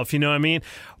myself, you know what I mean?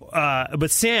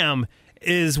 But Sam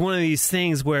is one of these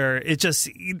things where it just,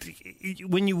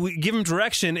 when you give him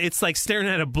direction, it's like staring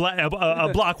at a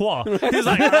block wall. He's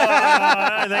like,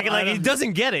 like he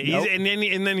doesn't get it. Nope. And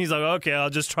then he's like, okay,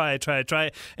 I'll just try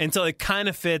it until it kind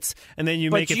of fits, and then you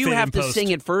make it fit in post. But you have to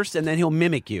sing it first, and then he'll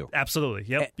mimic you. Absolutely.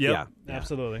 Yep. Yeah.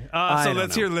 Absolutely. So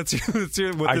let's hear what this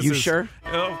is. Are you sure?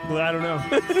 Oh, well, I don't know.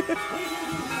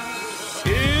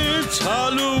 It's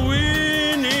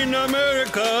Halloween in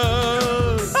America.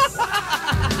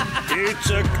 It's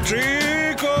a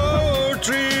trick or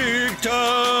treat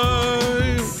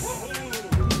time.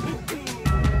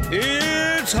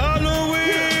 It's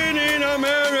Halloween in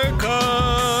America.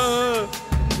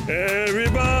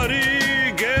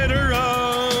 Everybody get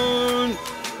around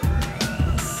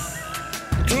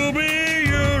to be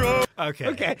your own.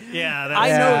 Okay. Yeah. I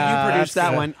know you produced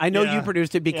that one. I know you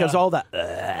produced it because all the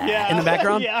in the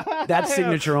background. Yeah. That's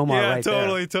signature Omar right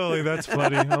there. Totally. That's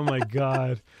funny. Oh my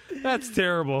God. That's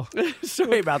terrible.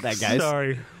 Sorry about that, guys.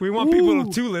 Sorry. We want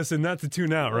people to listen, not to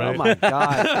tune out, right? Oh my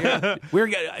God.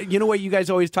 You know what you guys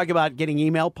always talk about, getting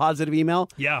email, positive email?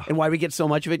 Yeah. And why we get so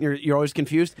much of it and you're always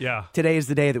confused? Yeah. Today is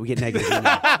the day that we get negative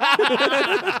email.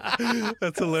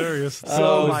 That's hilarious.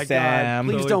 Oh my Sam.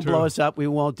 God. Please Totally don't true. blow us up. We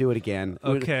won't do it again.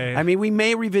 Okay. I mean, we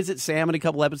may revisit Sam in a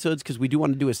couple episodes because we do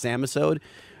want to do a Sam-isode.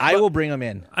 I will bring him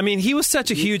in. I mean, he was such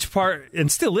a huge part,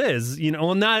 and still is.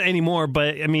 Well, not anymore,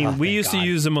 but I mean, we used to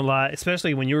use him a lot,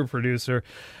 especially when you were a producer.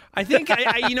 I think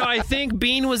I think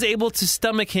Bean was able to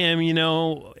stomach him,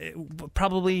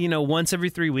 probably once every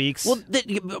 3 weeks. Well,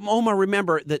 Omar,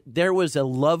 remember that there was a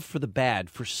love for the bad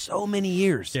for so many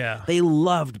years. Yeah. They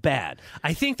loved bad.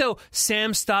 I think though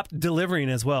Sam stopped delivering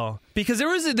as well, because there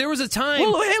was a time.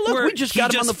 Well, hey, look, where we just he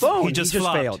got him on the phone. He just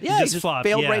flopped. failed. Yeah, he just flopped.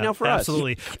 failed Yeah, right now for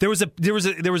absolutely. us.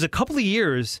 There was a couple of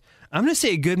years. I'm going to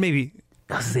say a good maybe.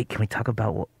 Can we talk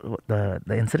about the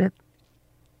incident?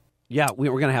 Yeah, we're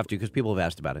going to have to because people have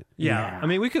asked about it. Yeah. I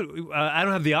mean, we could. I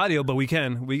don't have the audio, but we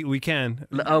can. We can.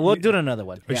 We'll do another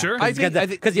one. Are you sure? I think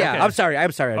Okay. I'm sorry.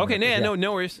 Okay,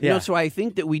 no worries. You know, so I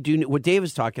think that we do. What Dave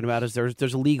is talking about is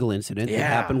there's a legal incident that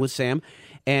happened with Sam,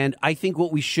 and I think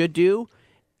what we should do,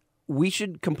 we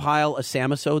should compile a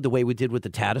Sam-isode the way we did with the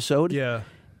Tat-isode. Yeah.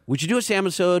 We should do a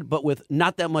Sam-isode, but with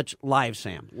not that much live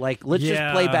Sam. Like, let's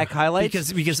just play back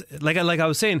highlights. Because like I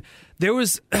was saying, there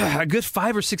was a good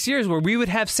 5 or 6 years where we would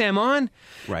have Sam on,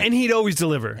 and he'd always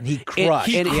deliver. And he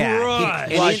crushed.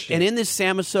 And in this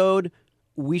Sam-isode,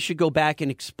 we should go back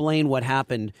and explain what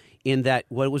happened in that,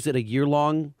 what was it, a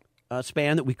year-long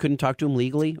span that we couldn't talk to him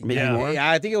legally? Or maybe more?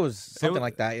 Yeah, I think it was something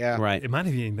like that, yeah. Right. It might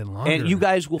have even been longer. And you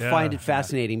guys will find it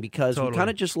fascinating because we kind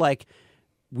of just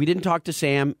we didn't talk to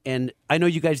Sam, and I know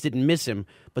you guys didn't miss him,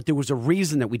 but there was a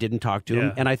reason that we didn't talk to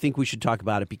him, and I think we should talk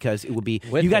about it because it will be.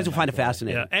 You guys will find it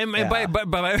fascinating. Yeah. And by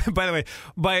the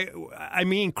way, I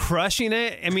mean crushing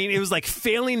it. I mean it was like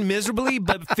failing miserably,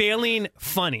 but failing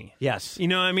funny. Yes, you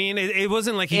know what I mean. It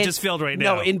wasn't like he just failed right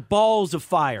now. No, in balls of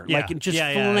fire, like in just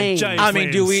flames. I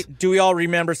mean, do we all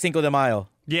remember Cinco de Mayo?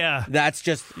 Yeah, that's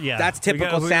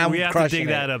typical Sam. We have to dig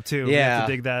that up too. Yeah, we have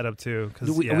to dig that up too.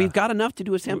 We've got enough to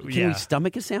do a Sam. Can we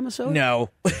stomach a Sam-isode? No.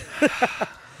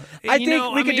 I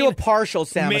think we could do a partial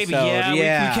Sam-isode. Maybe,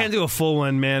 yeah. We can't do a full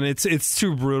one, man. It's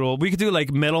too brutal. We could do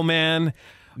like Metal Man.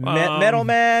 Metal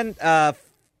Man, the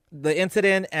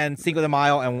incident, and Cinco de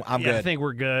Mayo, and I'm good. I think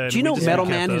we're good. Do you know Metal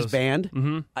Man, his band?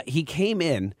 Mm-hmm. He came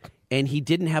in, and he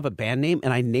didn't have a band name,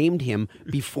 and I named him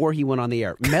before he went on the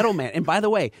air. Metal Man. And by the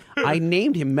way, I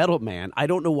named him Metal Man. I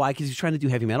don't know why, because he's trying to do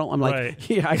heavy metal. I'm like,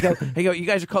 I go, you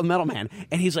guys are called Metal Man.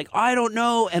 And he's like, I don't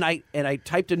know. And I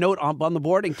typed a note on the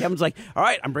board, and Kevin's like, all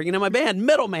right, I'm bringing in my band,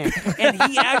 Metal Man. And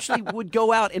he actually would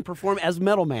go out and perform as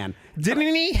Metal Man.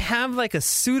 Didn't he have like a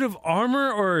suit of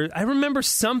armor, or I remember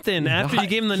something after you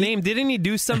gave him the name? Didn't he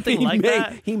do something like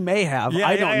that? He may have. Yeah,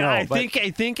 I don't know.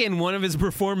 I think in one of his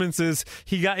performances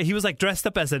he was was like dressed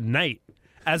up as a knight.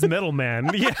 As Metal Man.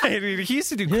 Yeah, he used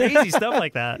to do crazy stuff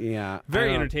like that. Yeah.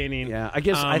 Very entertaining. Yeah, I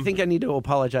guess I think I need to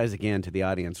apologize again to the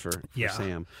audience for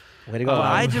Sam. Way to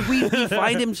go. We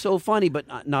find him so funny, but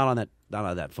not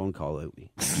on that phone call.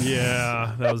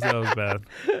 Yeah, that was bad.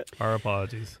 Our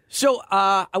apologies. So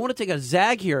I want to take a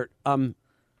zag here.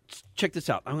 Check this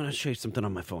out. I'm going to show you something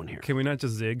on my phone here. Can we not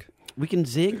just zig? We can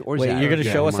zig or Wait, zag. you're going to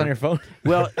show us on your phone?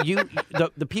 Well,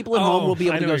 the people at home will be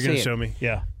able to go see it. I know you're going to show me.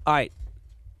 Yeah. All right.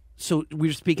 So we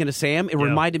were speaking to Sam. It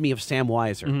reminded me of Sam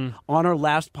Weiser. Mm-hmm. On our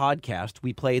last podcast,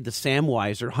 we played the Sam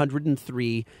Weiser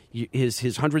 103, his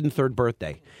 103rd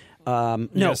birthday. No,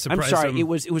 I'm sorry. It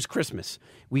was Christmas.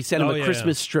 We sent him a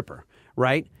Christmas stripper,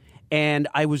 right? And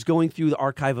I was going through the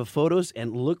archive of photos,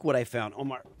 and look what I found.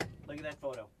 Omar, look at that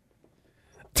photo.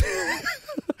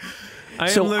 I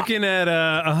am looking at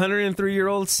a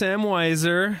 103-year-old Sam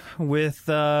Weiser with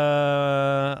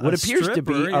what appears to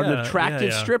be an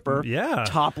attractive stripper,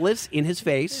 topless in his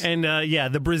face. And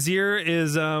the brassiere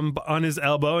is on his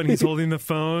elbow, and he's holding the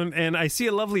phone. And I see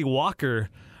a lovely walker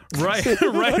right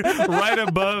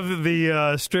above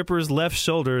the stripper's left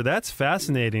shoulder. That's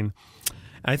fascinating.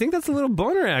 I think that's a little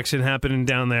boner action happening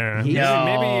down there. Maybe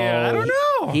I don't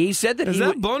know. He said that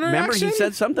boner remember action? He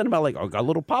said something about like a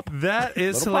little pop. That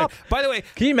is hilarious. By the way,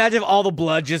 can you imagine if all the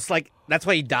blood just like that's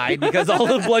why he died because all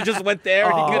the blood just went there?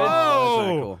 And he couldn't.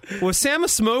 Oh, was Sam a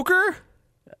smoker?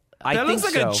 That looks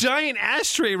like a giant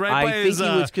ashtray by his. I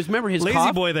think he was because remember his lazy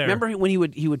cough? boy there. Remember when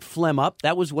he would phlegm up?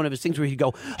 That was one of his things where he'd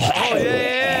go. Oh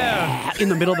yeah. In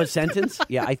the middle of a sentence.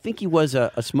 Yeah, I think he was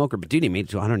a smoker, but dude, he made it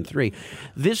to 103.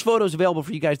 This photo is available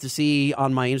for you guys to see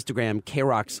on my Instagram,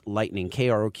 K-Rox Lightning,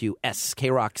 KROQS,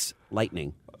 K-Rox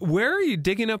Lightning. Where are you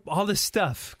digging up all this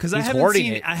stuff? Because I haven't hoarding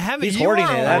seen it. I haven't. He's hoarding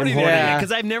it.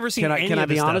 Because I've never seen any Can I of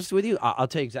be this honest stuff. with you? I'll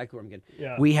tell you exactly where I'm getting.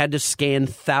 Yeah. We had to scan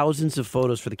thousands of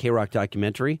photos for the K-Rock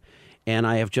documentary, and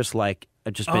I have just been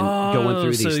going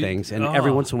through these things, and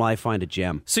every once in a while I find a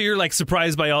gem. So you're like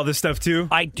surprised by all this stuff too?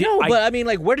 I do. No, but I mean,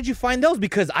 like, where did you find those?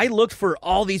 Because I looked for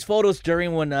all these photos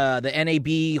during when the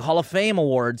NAB Hall of Fame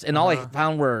Awards, and all I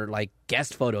found were like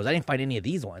guest photos. I didn't find any of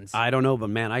these ones. I don't know, but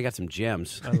man, I got some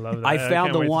gems. I love that. I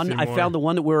found the one. I found the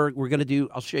one that we're going to do.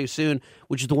 I'll show you soon,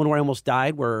 which is the one where I almost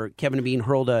died, where Kevin and Bean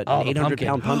hurled an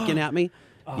 800-pound pumpkin at me.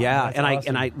 Yeah, and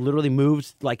awesome. I literally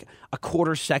moved like a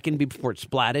quarter second before it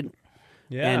splatted.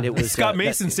 Yeah, and it was Scott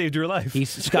Mason saved your life.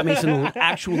 Scott Mason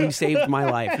actually saved my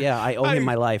life. Yeah, I owe him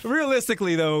my life.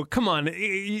 Realistically, though, come on,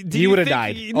 he would have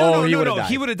died. No, he would have died.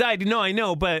 He would have died. No, I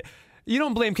know, but you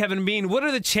don't blame Kevin Bean. What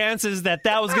are the chances that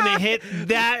was going to hit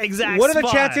that exact What are the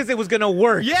spot? chances it was going to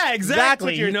work? Yeah,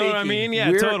 exactly. You know what I mean?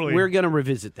 Yeah, totally. We're going to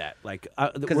revisit that.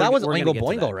 Because that was Oingo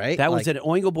Boingo, right? That was at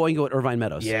Oingo Boingo at Irvine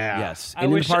Meadows. Yeah. Yes.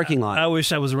 And in the parking lot. I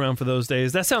wish I was around for those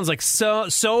days. That sounds like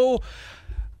so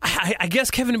I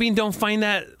guess Kevin and Bean don't find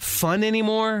that fun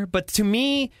anymore, but to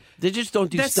me, they just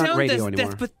don't do stunt radio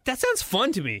anymore. But that sounds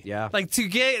fun to me. Yeah, like to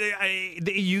get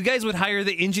you guys would hire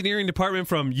the engineering department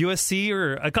from USC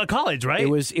or a college, right? It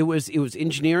was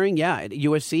engineering, at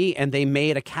USC, and they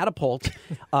made a catapult.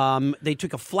 They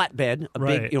took a flatbed,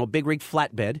 big rig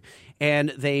flatbed,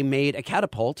 and they made a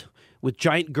catapult with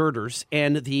giant girders,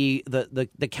 and the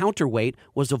counterweight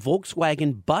was a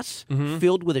Volkswagen bus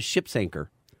filled with a ship's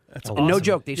anchor. That's and awesome. no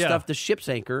joke, they stuffed the ship's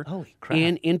anchor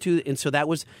and so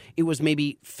it was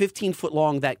maybe 15 foot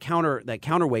long, that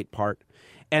counterweight part,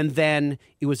 and then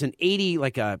it was an 80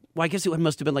 I guess it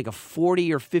must have been like a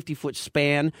 40 or 50 foot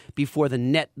span before the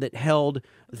net that held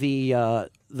the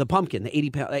pumpkin, the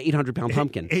 800-pound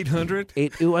pumpkin. 800?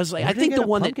 It was like Where I think did the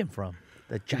one pumpkin from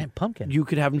the giant pumpkin. You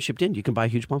could have them shipped in. You can buy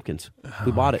huge pumpkins.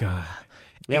 We bought it. God.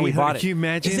 Yeah, we bought it. Can you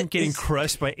imagine getting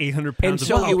crushed by 800 pounds of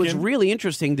pumpkin? And so it was pumpkin? really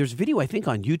interesting. There's video, I think,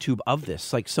 on YouTube of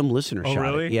this. Like some listener shot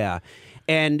really? it. Yeah.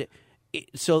 And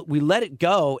so we let it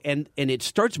go, and it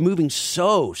starts moving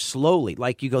so slowly.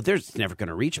 Like you go, it's never going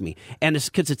to reach me. And it's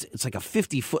because it's like a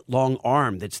 50-foot long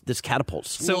arm that's this catapult.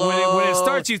 So when it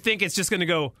starts, you think it's just going to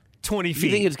go 20 feet.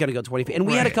 You think it's going to go 20 feet. And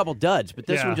we had a couple duds, but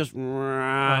this one just...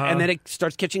 And then it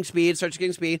starts getting speed.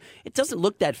 It doesn't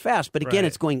look that fast, but again,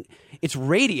 its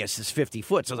radius is 50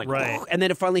 foot. So it's like, and then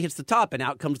it finally hits the top, and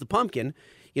out comes the pumpkin,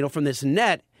 from this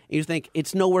net. And you think,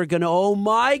 it's nowhere going to, oh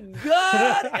my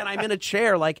God! And I'm in a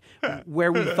chair, like,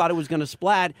 where we thought it was going to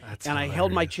splat. I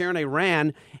held my chair and I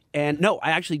ran. And no,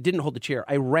 I actually didn't hold the chair.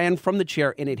 I ran from the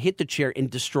chair, and it hit the chair and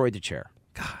destroyed the chair.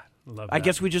 God. I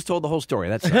guess we just told the whole story.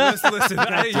 That's listen.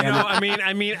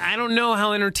 I don't know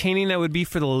how entertaining that would be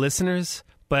for the listeners,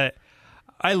 but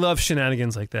I love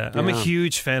shenanigans like that. I'm a Yeah.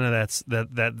 huge fan of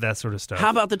that sort of stuff. How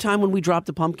about the time when we dropped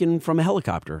a pumpkin from a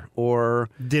helicopter? Or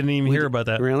Didn't even hear about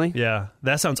that. Really? Yeah,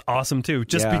 that sounds awesome too.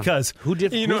 Just Yeah. because Who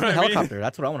did you know who's what the I mean? helicopter?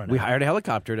 That's what I want to know. we hired a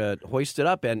helicopter to hoist it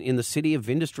up, and in the city of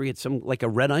Industry, it's like a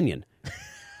Red Onion.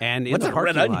 And in What's the a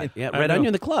Red parking lot. Onion? Yeah, I Red know.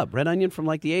 Onion, the club. Red Onion from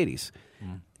like the 80s.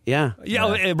 Yeah.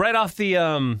 Yeah, right off the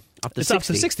Off the it's off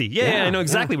the 60. Yeah, I know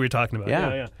exactly what you're talking about.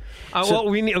 Yeah. Yeah. Well,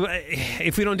 we need,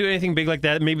 if we don't do anything big like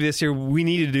that, maybe this year we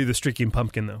need to do the Streaking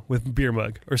Pumpkin though with Beer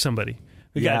Mug or somebody.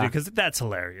 We got to do because that's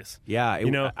hilarious. Yeah,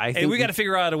 I think we got to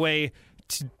figure out a way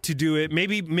to do it.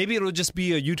 Maybe it'll just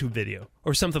be a YouTube video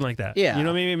or something like that. Yeah. You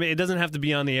know, maybe it doesn't have to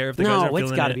be on the air if the guys aren't No, it's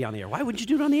feeling got to it. be on the air. Why wouldn't you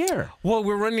do it on the air? Well,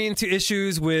 we're running into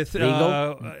issues with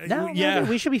No, yeah.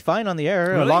 we should be fine on the air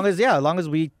Really? as long as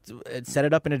we set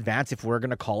it up in advance. If we're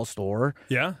gonna call a store,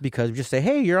 Yeah. because we just say,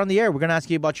 hey, you're on the air. We're gonna ask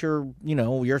you about your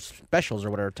your specials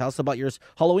or whatever. Tell us about your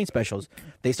Halloween specials.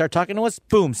 They start talking to us.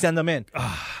 Boom, send them in.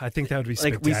 I think that would be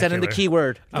Like we send in the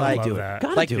keyword. I Like, love that.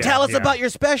 Gotta like do it. tell us Yeah. about your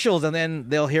specials, and then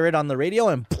they'll hear it on the radio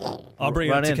and I'll bring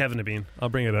it run up to in. Kevin to Bean. I'll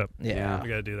bring it up. Yeah. We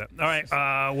got to do that. All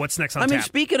right. What's next on I mean, tap?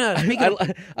 speaking of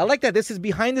I like that. This is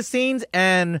behind the scenes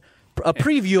and a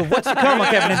preview of what's to come on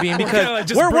Kevin and Bean because kinda like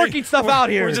just we're working stuff out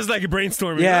here. We're just like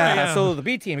brainstorming. yeah. So the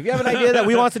B team, if you have an idea that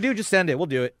we want to do, just send it. We'll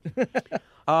do it.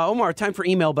 Omar, time for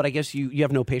email, but I guess you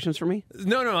have no patience for me?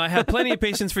 No, I have plenty of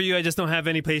patience for you. I just don't have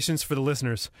any patience for the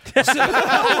listeners. Wait,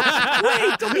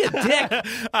 don't be a dick.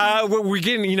 We're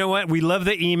getting, you know what? We love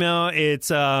the email.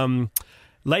 It's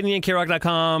lightning at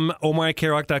krock.com, Omar at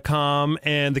krock.com,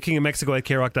 and the King of Mexico at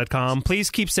krock.com. Please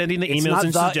keep sending the It's emails not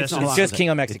and the- it's suggestions. not It's just King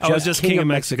of Mexico. Oh, it's just King of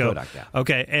Mexico. Mexico.com.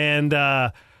 Okay, and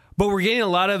but we're getting a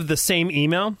lot of the same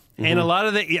email, and a lot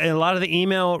of the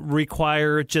email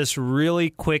require just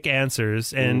really quick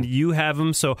answers, and you have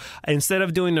them. So instead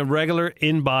of doing the regular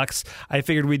inbox, I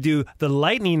figured we'd do the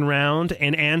lightning round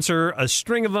and answer a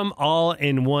string of them all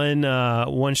in one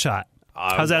shot.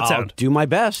 How's that I'll sound? do my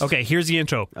best. Okay, here's the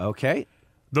intro. Okay.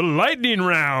 The lightning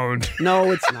round.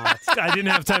 No, it's not. I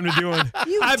didn't have time to do one.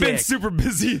 I've been super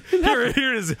busy. Here it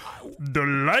is. The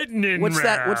lightning What's round.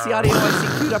 that? What's the audio I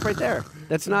see queued up right there?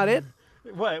 That's not it?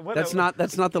 What? That's not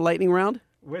the lightning round?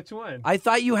 Which one? I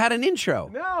thought you had an intro.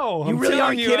 No. You I'm really telling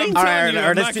aren't you, kidding? I'm All telling right, you,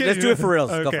 I'm let's not do kidding. it for reals.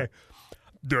 Go for Okay. it.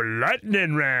 The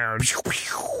lightning round.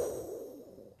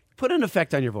 Put an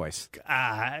effect on your voice.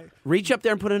 Reach up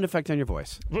there and put an effect on your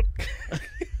voice.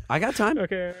 I got time.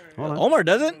 Okay. Hold on. Omar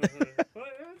doesn't.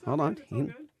 Hold on.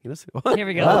 Listen. Here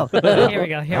we go. Here we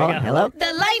go. Hello?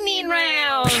 The lightning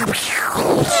round.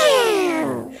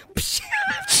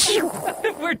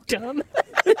 We're dumb.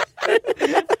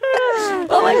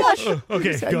 Oh my gosh. Okay,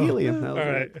 Just had go. helium. All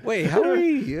right. Wait, how are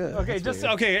we?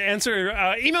 Okay,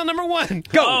 answer email number 1.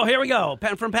 Go. Oh, here we go.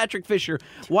 From Patrick Fisher.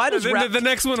 Why does Ralph... The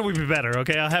next one will be better,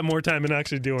 okay? I'll have more time and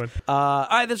actually do one. all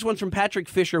right, this one's from Patrick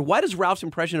Fisher. Why does Ralph's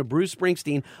impression of Bruce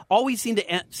Springsteen always seem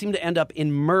to end up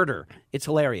in murder? It's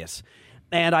hilarious.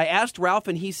 And I asked Ralph,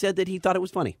 and he said that he thought it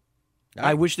was funny.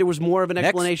 I wish there was more of an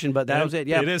explanation, but that was it.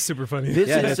 Yeah, It is super funny. This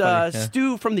it is is funny, yeah.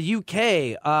 Stu from the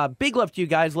UK. Big love to you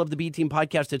guys. Love the B Team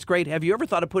podcast. It's great. Have you ever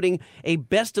thought of putting a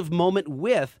best of moment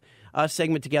with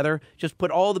segment together? Just put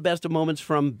all the best of moments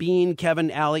from Bean, Kevin,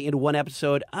 Allie into one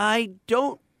episode. I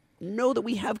don't know that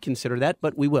we have considered that,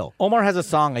 but we will. Omar has a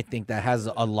song, I think, that has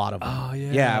a lot of them. Oh,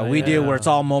 yeah. Yeah, we do, where it's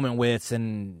all moment wits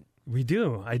and... We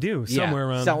do. I do. Yeah. Somewhere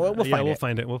around. So we'll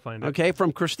find it. We'll find it. Okay,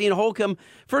 from Christina Holcomb.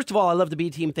 First of all, I love the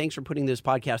B Team. Thanks for putting this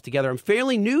podcast together. I'm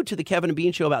fairly new to the Kevin and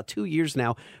Bean Show, about 2 years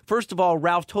now. First of all,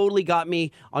 Ralph totally got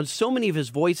me on so many of his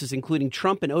voices, including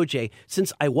Trump and OJ,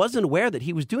 since I wasn't aware that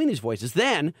he was doing these voices.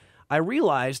 Then I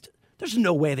realized there's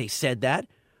no way they said that.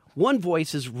 One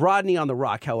voice is Rodney on The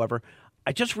Rock, however.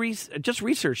 I just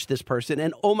researched this person,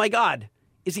 and oh my God,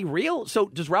 is he real? So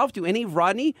does Ralph do any of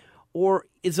Rodney? Or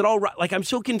is it all like, I'm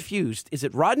so confused. Is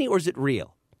it Rodney or is it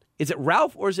real? Is it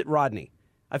Ralph or is it Rodney?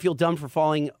 I feel dumb for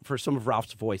falling for some of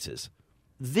Ralph's voices.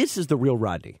 This is the real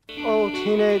Rodney. Oh,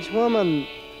 teenage woman,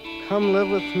 come live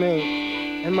with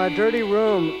me in my dirty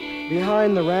room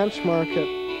behind the ranch market.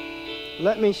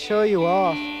 Let me show you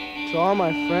off to all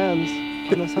my friends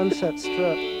on the Sunset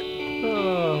Strip.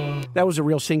 Oh. That was a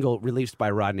real single released by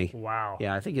Rodney. Wow.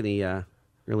 Yeah, I think in the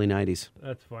early 90s.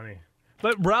 That's funny.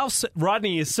 But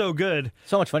Rodney is so good.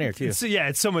 So much funnier, too. So, yeah,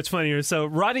 it's so much funnier. So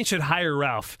Rodney should hire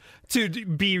Ralph to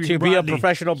be a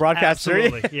professional broadcaster.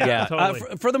 Absolutely. Yeah,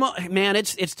 totally. For the man,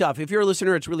 it's tough. If you're a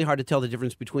listener, it's really hard to tell the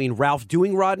difference between Ralph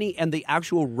doing Rodney and the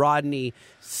actual Rodney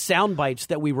sound bites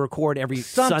that we record every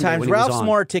Sunday. Sometimes when he was Ralph's on.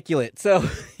 more articulate, so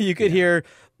you could hear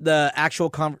the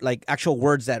actual actual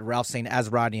words that Ralph's saying as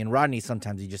Rodney, and Rodney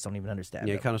sometimes you just don't even understand.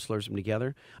 Yeah, it kind of slurs them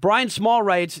together. Brian Small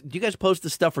writes, do you guys post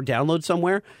this stuff for download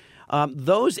somewhere?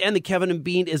 Those and the Kevin and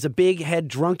Bean is a big head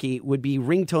drunkie would be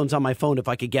ringtones on my phone if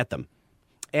I could get them.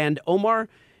 And Omar,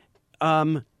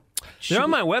 they're on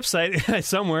my website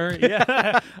somewhere.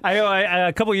 Yeah,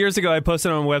 a couple years ago I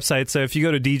posted on my website. So if you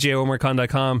go to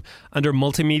djomarcon.com under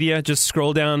multimedia, just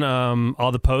scroll down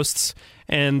all the posts,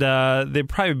 and they'd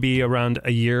probably be around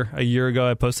a year. A year ago,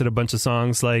 I posted a bunch of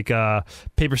songs like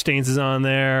 "Paper Stains" is on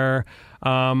there.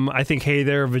 I think "Hey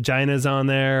There, Vagina's" on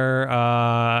there.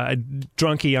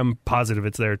 Drunky, I'm positive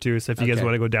it's there too. So if you guys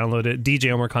want to go download it,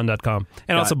 djomarcon.com,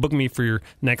 and also book me for your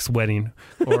next wedding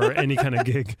or any kind of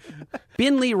gig.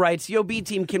 Binley writes, "Yo, B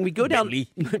team, can we go down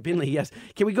Binley? Yes,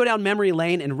 can we go down memory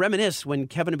lane and reminisce when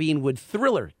Kevin and Bean would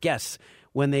Thriller guess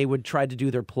when they would try to do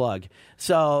their plug?"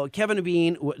 So Kevin and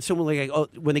Bean,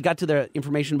 when they got to their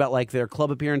information about like their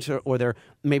club appearance or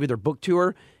maybe their book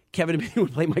tour, Kevin and Bean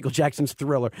would play Michael Jackson's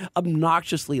Thriller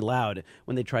obnoxiously loud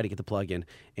when they try to get the plug in.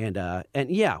 And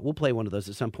yeah, we'll play one of those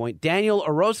at some point. Daniel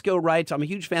Orozco writes, "I'm a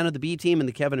huge fan of the B Team and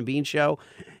the Kevin and Bean Show,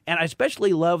 and I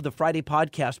especially love the Friday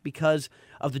podcast because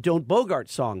of the Don't Bogart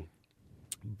song.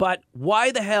 But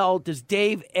why the hell does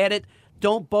Dave edit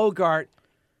Don't Bogart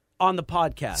on the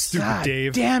podcast?" Stupid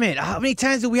Dave. Damn it. How many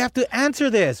times do we have to answer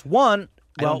this? One,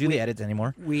 I don't do the edits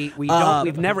anymore. We don't.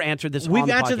 We've never answered this. We've on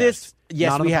the answered podcast. this.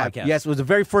 Yes, Not on we the have. podcast. Yes, it was the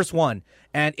very first one,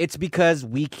 and it's because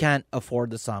we can't afford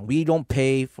the song. We don't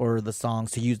pay for the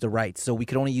songs to use the rights, so we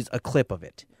could only use a clip of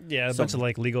it. Yeah, a bunch of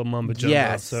like legal mumbo jumbo.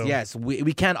 Yes.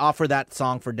 We can't offer that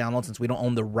song for download since we don't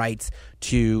own the rights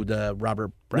to the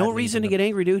Robert Bradley. No reason to get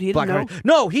angry, dude. He didn't know.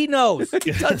 No, he knows.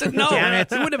 He doesn't know. Damn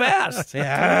it. He would have asked.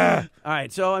 Yeah. All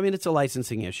right. So, I mean, it's a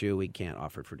licensing issue. We can't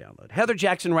offer it for download. Heather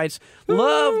Jackson writes,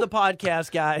 "Love the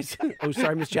podcast, guys." Oh,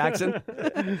 sorry, Miss Jackson.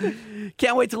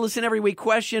 "Can't wait to listen every week.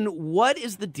 Question, what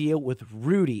is the deal with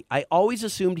Rudy? I always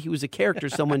assumed he was a character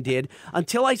someone did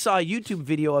until I saw a YouTube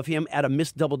video of him at a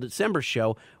Miss Double December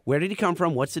show. Where did he come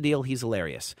from? What's the deal? He's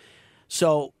hilarious."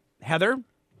 So, Heather,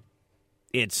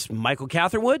 it's Michael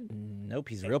Catherwood. Nope,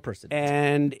 he's a real person.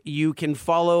 And you can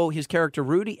follow his character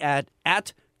Rudy at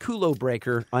Kulo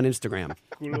Breaker on Instagram.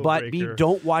 But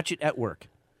don't watch it at work.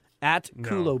 At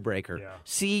Kulo Breaker. Yeah.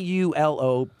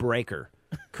 Culo Breaker.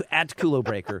 At Kulo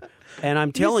Breaker. And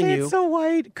I'm telling you, so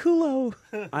white, Kulo.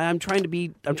 I'm trying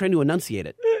to enunciate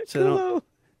it. So Kulo.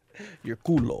 You're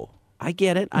Kulo. I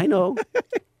get it. I know.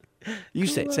 You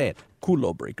say it.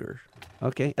 Kulo Breaker.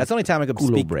 Okay. That's the only time I could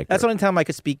Kulo speak. Breaker. That's the only time I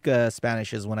could speak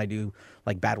Spanish is when I do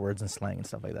like bad words and slang and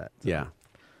stuff like that. Yeah.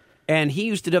 And he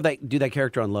used to do that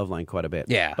character on Loveline quite a bit.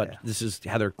 Yeah. But this is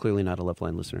Heather, clearly not a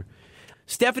Loveline listener.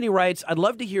 Stephanie writes, "I'd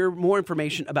love to hear more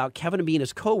information about Kevin and Bean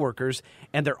as co-workers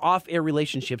and their off-air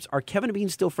relationships. Are Kevin and Bean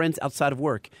still friends outside of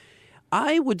work?"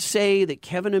 I would say that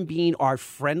Kevin and Bean are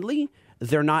friendly.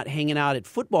 They're not hanging out at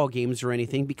football games or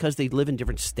anything because they live in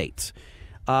different states.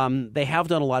 They have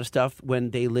done a lot of stuff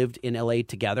when they lived in L.A.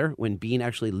 together, when Bean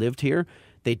actually lived here.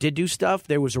 They did do stuff.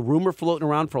 There was a rumor floating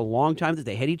around for a long time that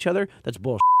they hate each other. That's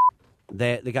bullshit.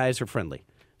 The guys are friendly.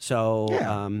 So,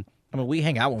 yeah. I mean, we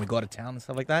hang out when we go out of town and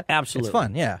stuff like that. Absolutely. It's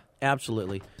fun, yeah.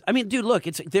 Absolutely. I mean, dude, look,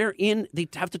 they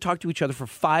have to talk to each other for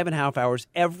 5.5 hours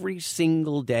every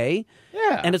single day.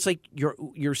 Yeah. And it's like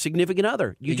your significant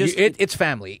other. It's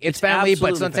family. It's family,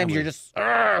 but sometimes family. you're just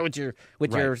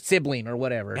with your sibling or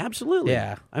whatever. Absolutely.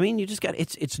 Yeah. I mean, you just got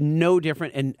it's no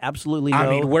different and absolutely no. I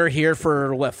mean, we're here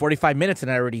for 45 minutes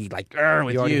and I already with you.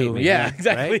 Already hate me, yeah, right?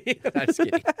 exactly. I'm just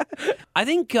kidding. I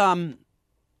think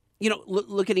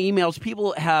look at emails.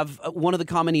 People have one of the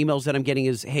common emails that I'm getting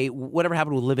is, "Hey, whatever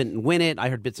happened with Live It and Win It? I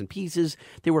heard bits and pieces."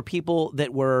 There were people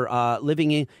that were living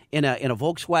in a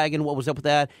Volkswagen. What was up with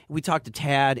that? We talked to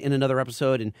Tad in another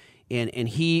episode, and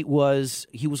he was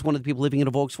one of the people living in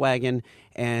a Volkswagen.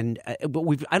 And but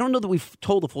I don't know that we've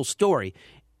told the full story.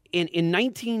 In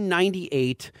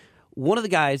 1998, one of the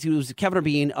guys, who was Kevin or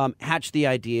Bean, hatched the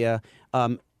idea.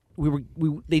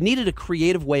 They needed a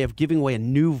creative way of giving away a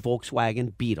new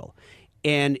Volkswagen Beetle.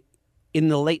 And in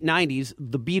the late 90s,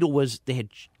 the Beetle was, the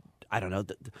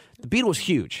Beetle was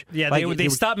huge. Yeah, like, they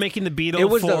stopped making the Beetle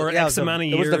for X amount of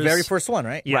years. It was the very first one,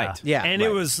 right? Yeah. Right. Yeah. And it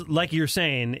was, like you're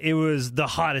saying, it was the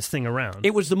hottest thing around.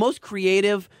 It was the most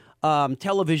creative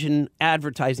television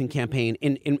advertising campaign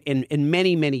in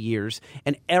many, many years,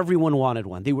 and everyone wanted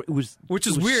one. Which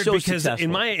is weird so because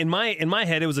successful. in my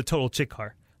head, it was a total chick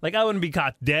car. Like, I wouldn't be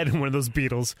caught dead in one of those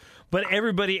Beetles. But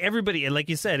everybody, like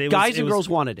you said, guys and girls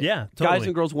wanted it. Yeah, totally. Guys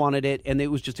and girls wanted it, and it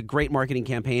was just a great marketing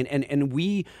campaign. And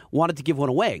we wanted to give one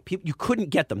away. You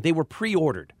couldn't get them; they were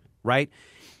pre-ordered. right?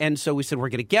 And so we said, we're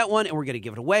going to get one and we're going to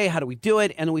give it away. How do we do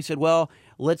it? And then we said, well,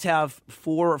 let's have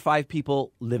 4 or 5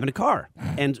 people live in a car.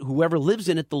 And whoever lives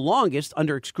in it the longest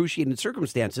under excruciating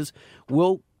circumstances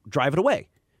will drive it away,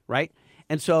 right?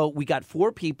 And so we got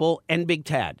 4 people and Big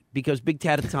Tad, because Big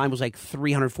Tad at the time was like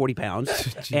 340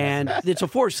 pounds. And it's a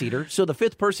 4-seater, so the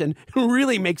 5th person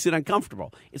really makes it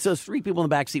uncomfortable. So there's 3 people in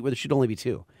the back seat where there should only be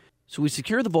 2. So we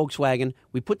secure the Volkswagen.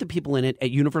 We put the people in it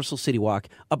at Universal City Walk,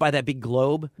 up by that big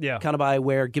globe, kind of by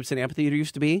where Gibson Amphitheater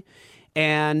used to be.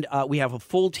 And we have a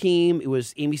full team. It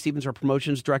was Amy Stevens, our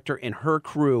promotions director, and her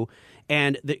crew.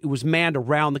 And it was manned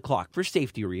around the clock for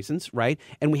safety reasons, right?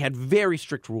 And we had very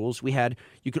strict rules. We had,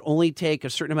 you could only take a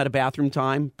certain amount of bathroom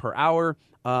time per hour.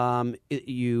 Had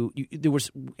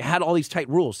all these tight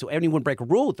rules. So anyone break a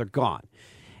rule, they're gone.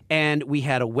 And we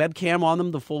had a webcam on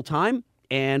them the full time.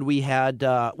 And we had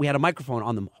a microphone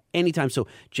on them anytime. So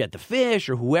Jet the Fish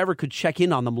or whoever could check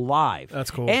in on them live.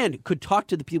 That's cool. And could talk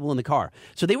to the people in the car.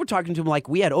 So they were talking to them like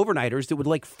we had overnighters that would,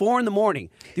 like 4 in the morning,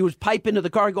 they would pipe into the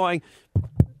car going,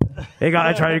 "Hey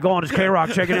guys, how you going? It's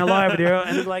K-Rock checking in live with you."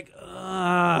 And they're like,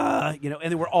 and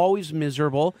they were always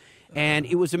miserable. And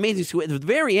it was amazing. So at the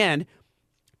very end,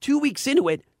 2 weeks into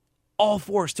it, all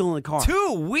 4 are still in the car.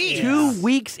 2 weeks? 2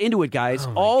 weeks into it, guys.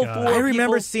 All 4 I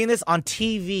remember people, seeing this on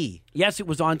TV. Yes, it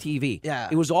was on TV. Yeah.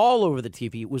 It was all over the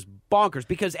TV. It was bonkers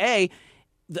because,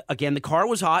 again, the car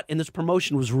was hot and this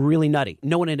promotion was really nutty.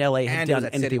 No one in L.A. had done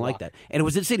anything like that. And it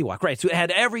was at City Walk, right? So it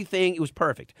had everything. It was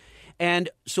perfect. And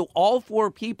so all 4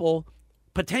 people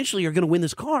potentially are going to win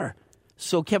this car.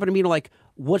 So Kevin and me are like,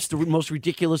 what's the most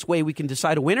ridiculous way we can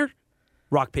decide a winner?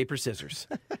 Rock, paper, scissors.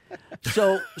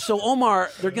 So Omar,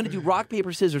 they're going to do rock,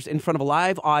 paper, scissors in front of a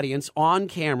live audience on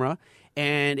camera,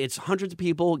 and it's hundreds of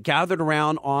people gathered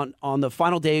around on the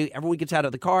final day. Everyone gets out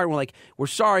of the car, and we're like, we're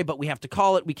sorry, but we have to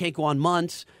call it. We can't go on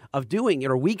months of doing it,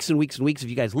 or weeks and weeks and weeks of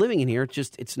you guys living in here.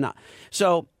 It's not.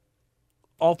 So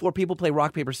all 4 people play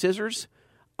rock, paper, scissors.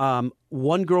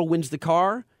 One girl wins the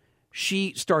car.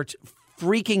 She starts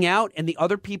freaking out, and the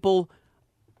other people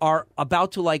are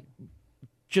about to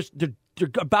they're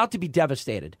about to be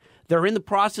devastated. They're in the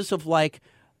process of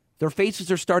their faces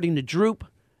are starting to droop.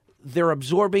 They're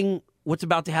absorbing what's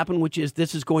about to happen, which is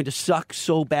this is going to suck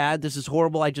so bad. This is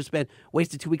horrible. I just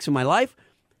wasted 2 weeks of my life.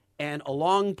 And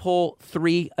along pull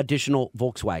 3 additional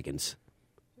Volkswagens.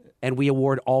 And we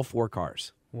award all 4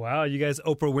 cars. Wow, you guys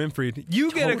Oprah Winfrey.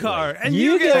 You get a car, and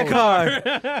you get a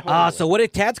car. So what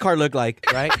did Tad's car look like?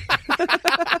 Right?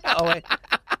 Oh, wait.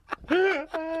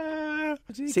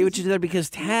 See what you did there? Because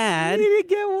Tad didn't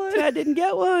get one. Tad didn't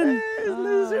get one.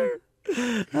 Loser.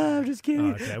 I'm just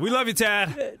kidding. Okay. We love you,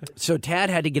 Tad. So Tad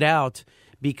had to get out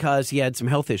because he had some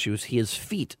health issues. His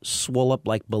feet swole up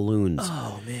like balloons.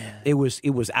 Oh man, it was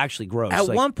actually gross. At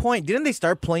one point, didn't they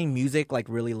start playing music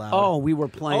really loud? Oh, we were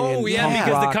playing. Oh yeah,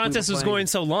 because the contest was going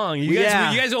so long. You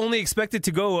guys only expected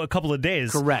to go a couple of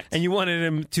days. Correct. And you wanted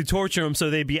him to torture them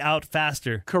so they'd be out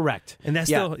faster. Correct. And that's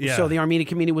still So the Armenian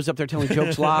community was up there telling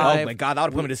jokes live. Oh my God, that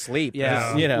would put me to sleep.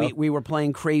 Yeah. We were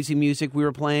playing crazy music. We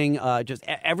were playing just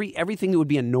everything that would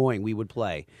be annoying. We would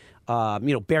play.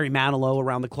 Barry Manilow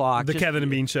around the clock. The Kevin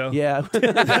and Bean Show. Yeah.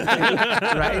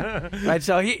 Right.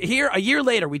 So here, a year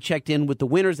later, we checked in with the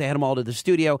winners. They had them all to the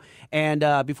studio.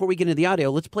 And before we get into the audio,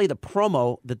 let's play the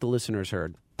promo that the listeners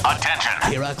heard. Attention,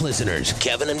 K-Rock listeners.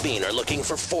 Kevin and Bean are looking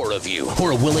for 4 of you who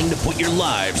are willing to put your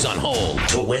lives on hold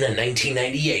to win a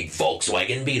 1998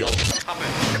 Volkswagen Beetle.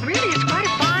 Really, it's quite a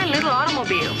fine little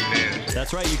automobile.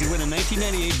 That's right. You can win a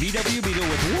 1998 VW Beetle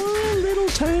with one little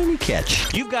tiny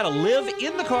catch. You've got to live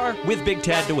in the car with Big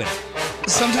Tad to win it.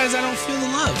 Sometimes I don't feel the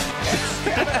love.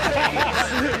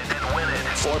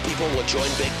 4 people will join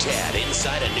Big Tad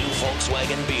inside a new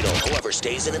Volkswagen Beetle. Whoever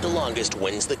stays in it the longest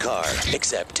wins the car,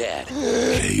 except Tad.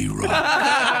 K-Rock.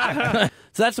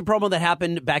 So that's the promo that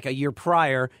happened back a year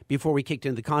prior before we kicked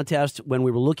into the contest when we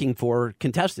were looking for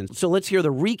contestants. So let's hear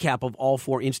the recap of all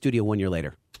 4 in studio 1 year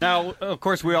later. Now, of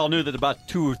course, we all knew that about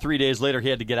 2 or 3 days later he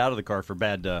had to get out of the car for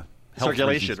bad health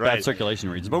circulation, reasons, right? Bad circulation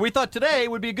reasons. But we thought today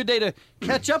would be a good day to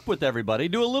catch up with everybody,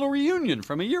 do a little reunion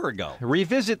from a year ago.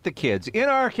 Revisit the kids. In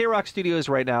our K-Rock studios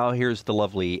right now, here's the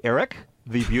lovely Eric,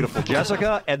 the beautiful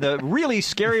Jessica, and the really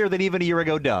scarier than even a year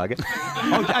ago Doug.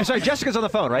 Oh, I'm sorry, Jessica's on the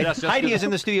phone, right? Yes, Heidi is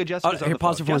in the studio, Jessica's on the phone.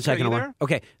 Pause it for 1 second. Jessica, are you there?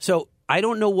 Okay, so I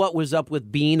don't know what was up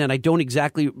with Bean, and I don't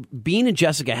exactly... Bean and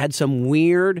Jessica had some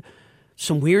weird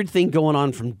thing going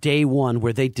on from day one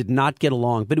where they did not get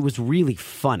along, but it was really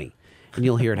funny. And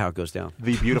you'll hear it how it goes down.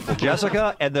 The beautiful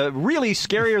Jessica and the really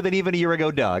scarier than even a year ago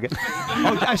Doug.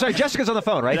 Oh, I'm sorry, Jessica's on the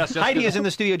phone, right? Yes, Heidi is in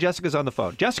the studio, Jessica's on the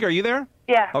phone. Jessica, are you there?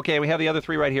 Yeah. Okay, we have the other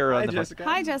 3 right here on the Jessica.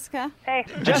 phone. Hi, Jessica. Hey.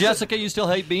 Jessica, you still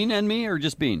hate Bean and me, or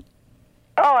just Bean?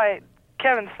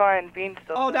 Kevin's fine. Bean's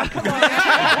still. Oh, now come on.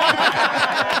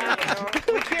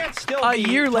 We can't still A be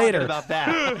year talking later. about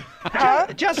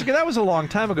that. Jessica, that was a long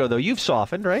time ago, though. You've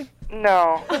softened, right?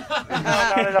 No,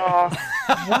 not at all.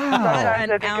 Sometimes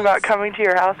I think about coming to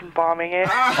your house and bombing it.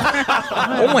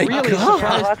 Oh my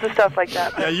God. Lots of stuff like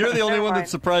that. Yeah, you're the only one that's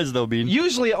surprised, though, Bean.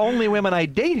 Usually only women I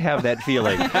date have that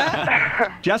feeling.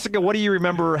 Jessica, what do you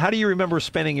remember? How do you remember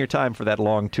spending your time for that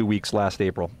long 2 weeks last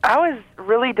April? I was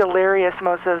really delirious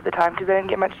most of the time because I didn't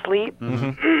get much sleep.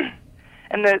 Mm-hmm.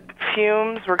 And the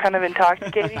fumes were kind of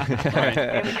intoxicating,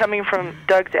 maybe coming from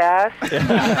Doug's ass.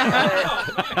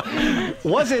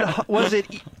 Was it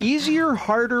easier,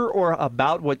 harder, or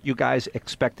about what you guys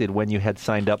expected when you had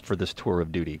signed up for this tour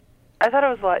of duty? I thought it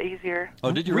was a lot easier.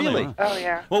 Oh, did you really? Oh,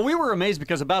 yeah. Well, we were amazed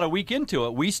because about a week into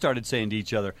it, we started saying to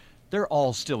each other, they're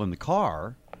all still in the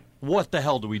car. What the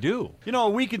hell do we do? You know, a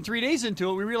week and 3 days into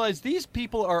it, we realized these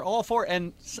people are all for,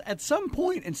 and at some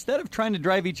point, instead of trying to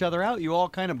drive each other out, you all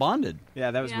kind of bonded. Yeah,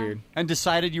 that was weird. And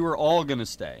decided you were all going to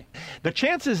stay. The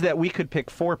chances that we could pick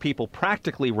 4 people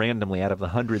practically randomly out of the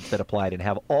hundreds that applied and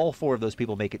have all 4 of those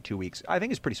people make it 2 weeks, I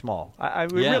think is pretty small.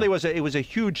 It really was. It was a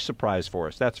huge surprise for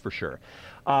us. That's for sure.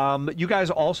 You guys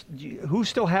all, who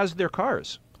still has their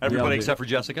cars? Everybody except for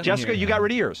Jessica. Jessica, you got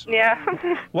rid of yours. Yeah.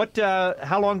 What?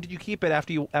 How long did you keep it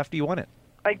after you won it?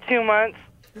 Like 2 months.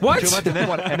 What? 2 months, and then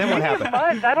what? And then what happened?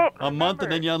 Months? I don't A month,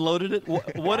 and then you unloaded it.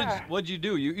 What'd you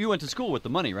do? You went to school with the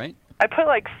money, right? I put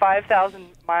like 5,000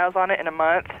 miles on it in a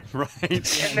month. Right.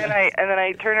 And then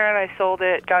I turned around, I sold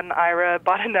it, got an IRA,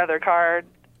 bought another car,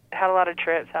 had a lot of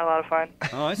trips, had a lot of fun.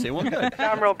 Oh, I see. Well, good.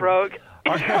 Now I'm real broke.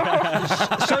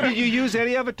 So did you use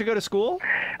any of it to go to school?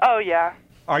 Oh yeah.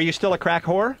 Are you still a crack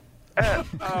whore?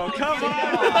 Oh, come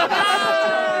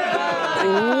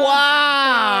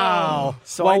Wow.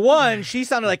 So well, one, she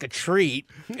sounded like a treat.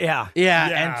 Yeah.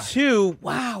 Yeah. And 2,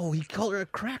 wow, he called her a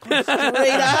crack one straight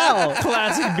out.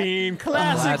 Classic Bean.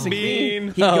 Classic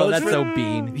Bean. He goes that's for, so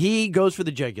Bean. He goes for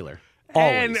the jugular.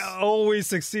 Always. And always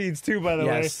succeeds, too, by the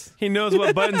Yes. way. He knows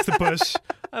what buttons to push.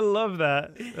 I love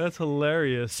that. That's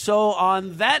hilarious. So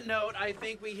on that note, I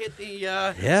think we hit the.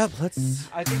 Yep, let's.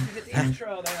 I think we hit the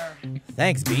intro there.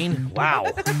 Thanks, Bean.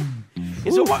 Wow.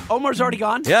 Is Omar's already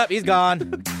gone? Yep, he's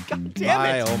gone. God damn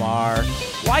Bye, it. Omar.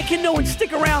 Why can no one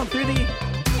stick around through the?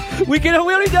 We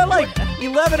already done like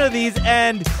 11 of these,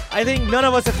 and I think none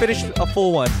of us have finished a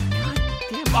full one.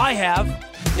 Damn, I have.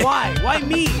 Why? Why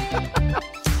me?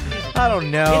 I don't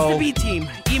know. It's the B team.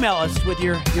 Email us with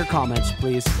your comments,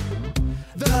 please.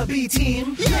 The B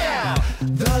team, yeah.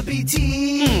 The B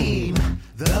team.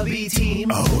 The B team.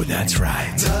 Oh, that's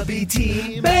right. The B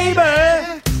team,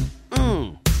 baby.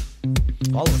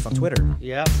 Follow us on Twitter.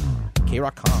 Yeah.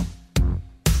 KRock.com.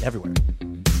 Everywhere.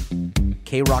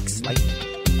 KRock Slight.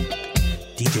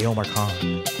 DJ Omar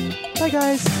Khan. Bye,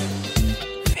 guys.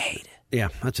 Fade. Yeah,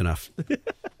 that's enough.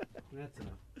 That's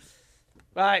enough.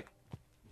 Bye.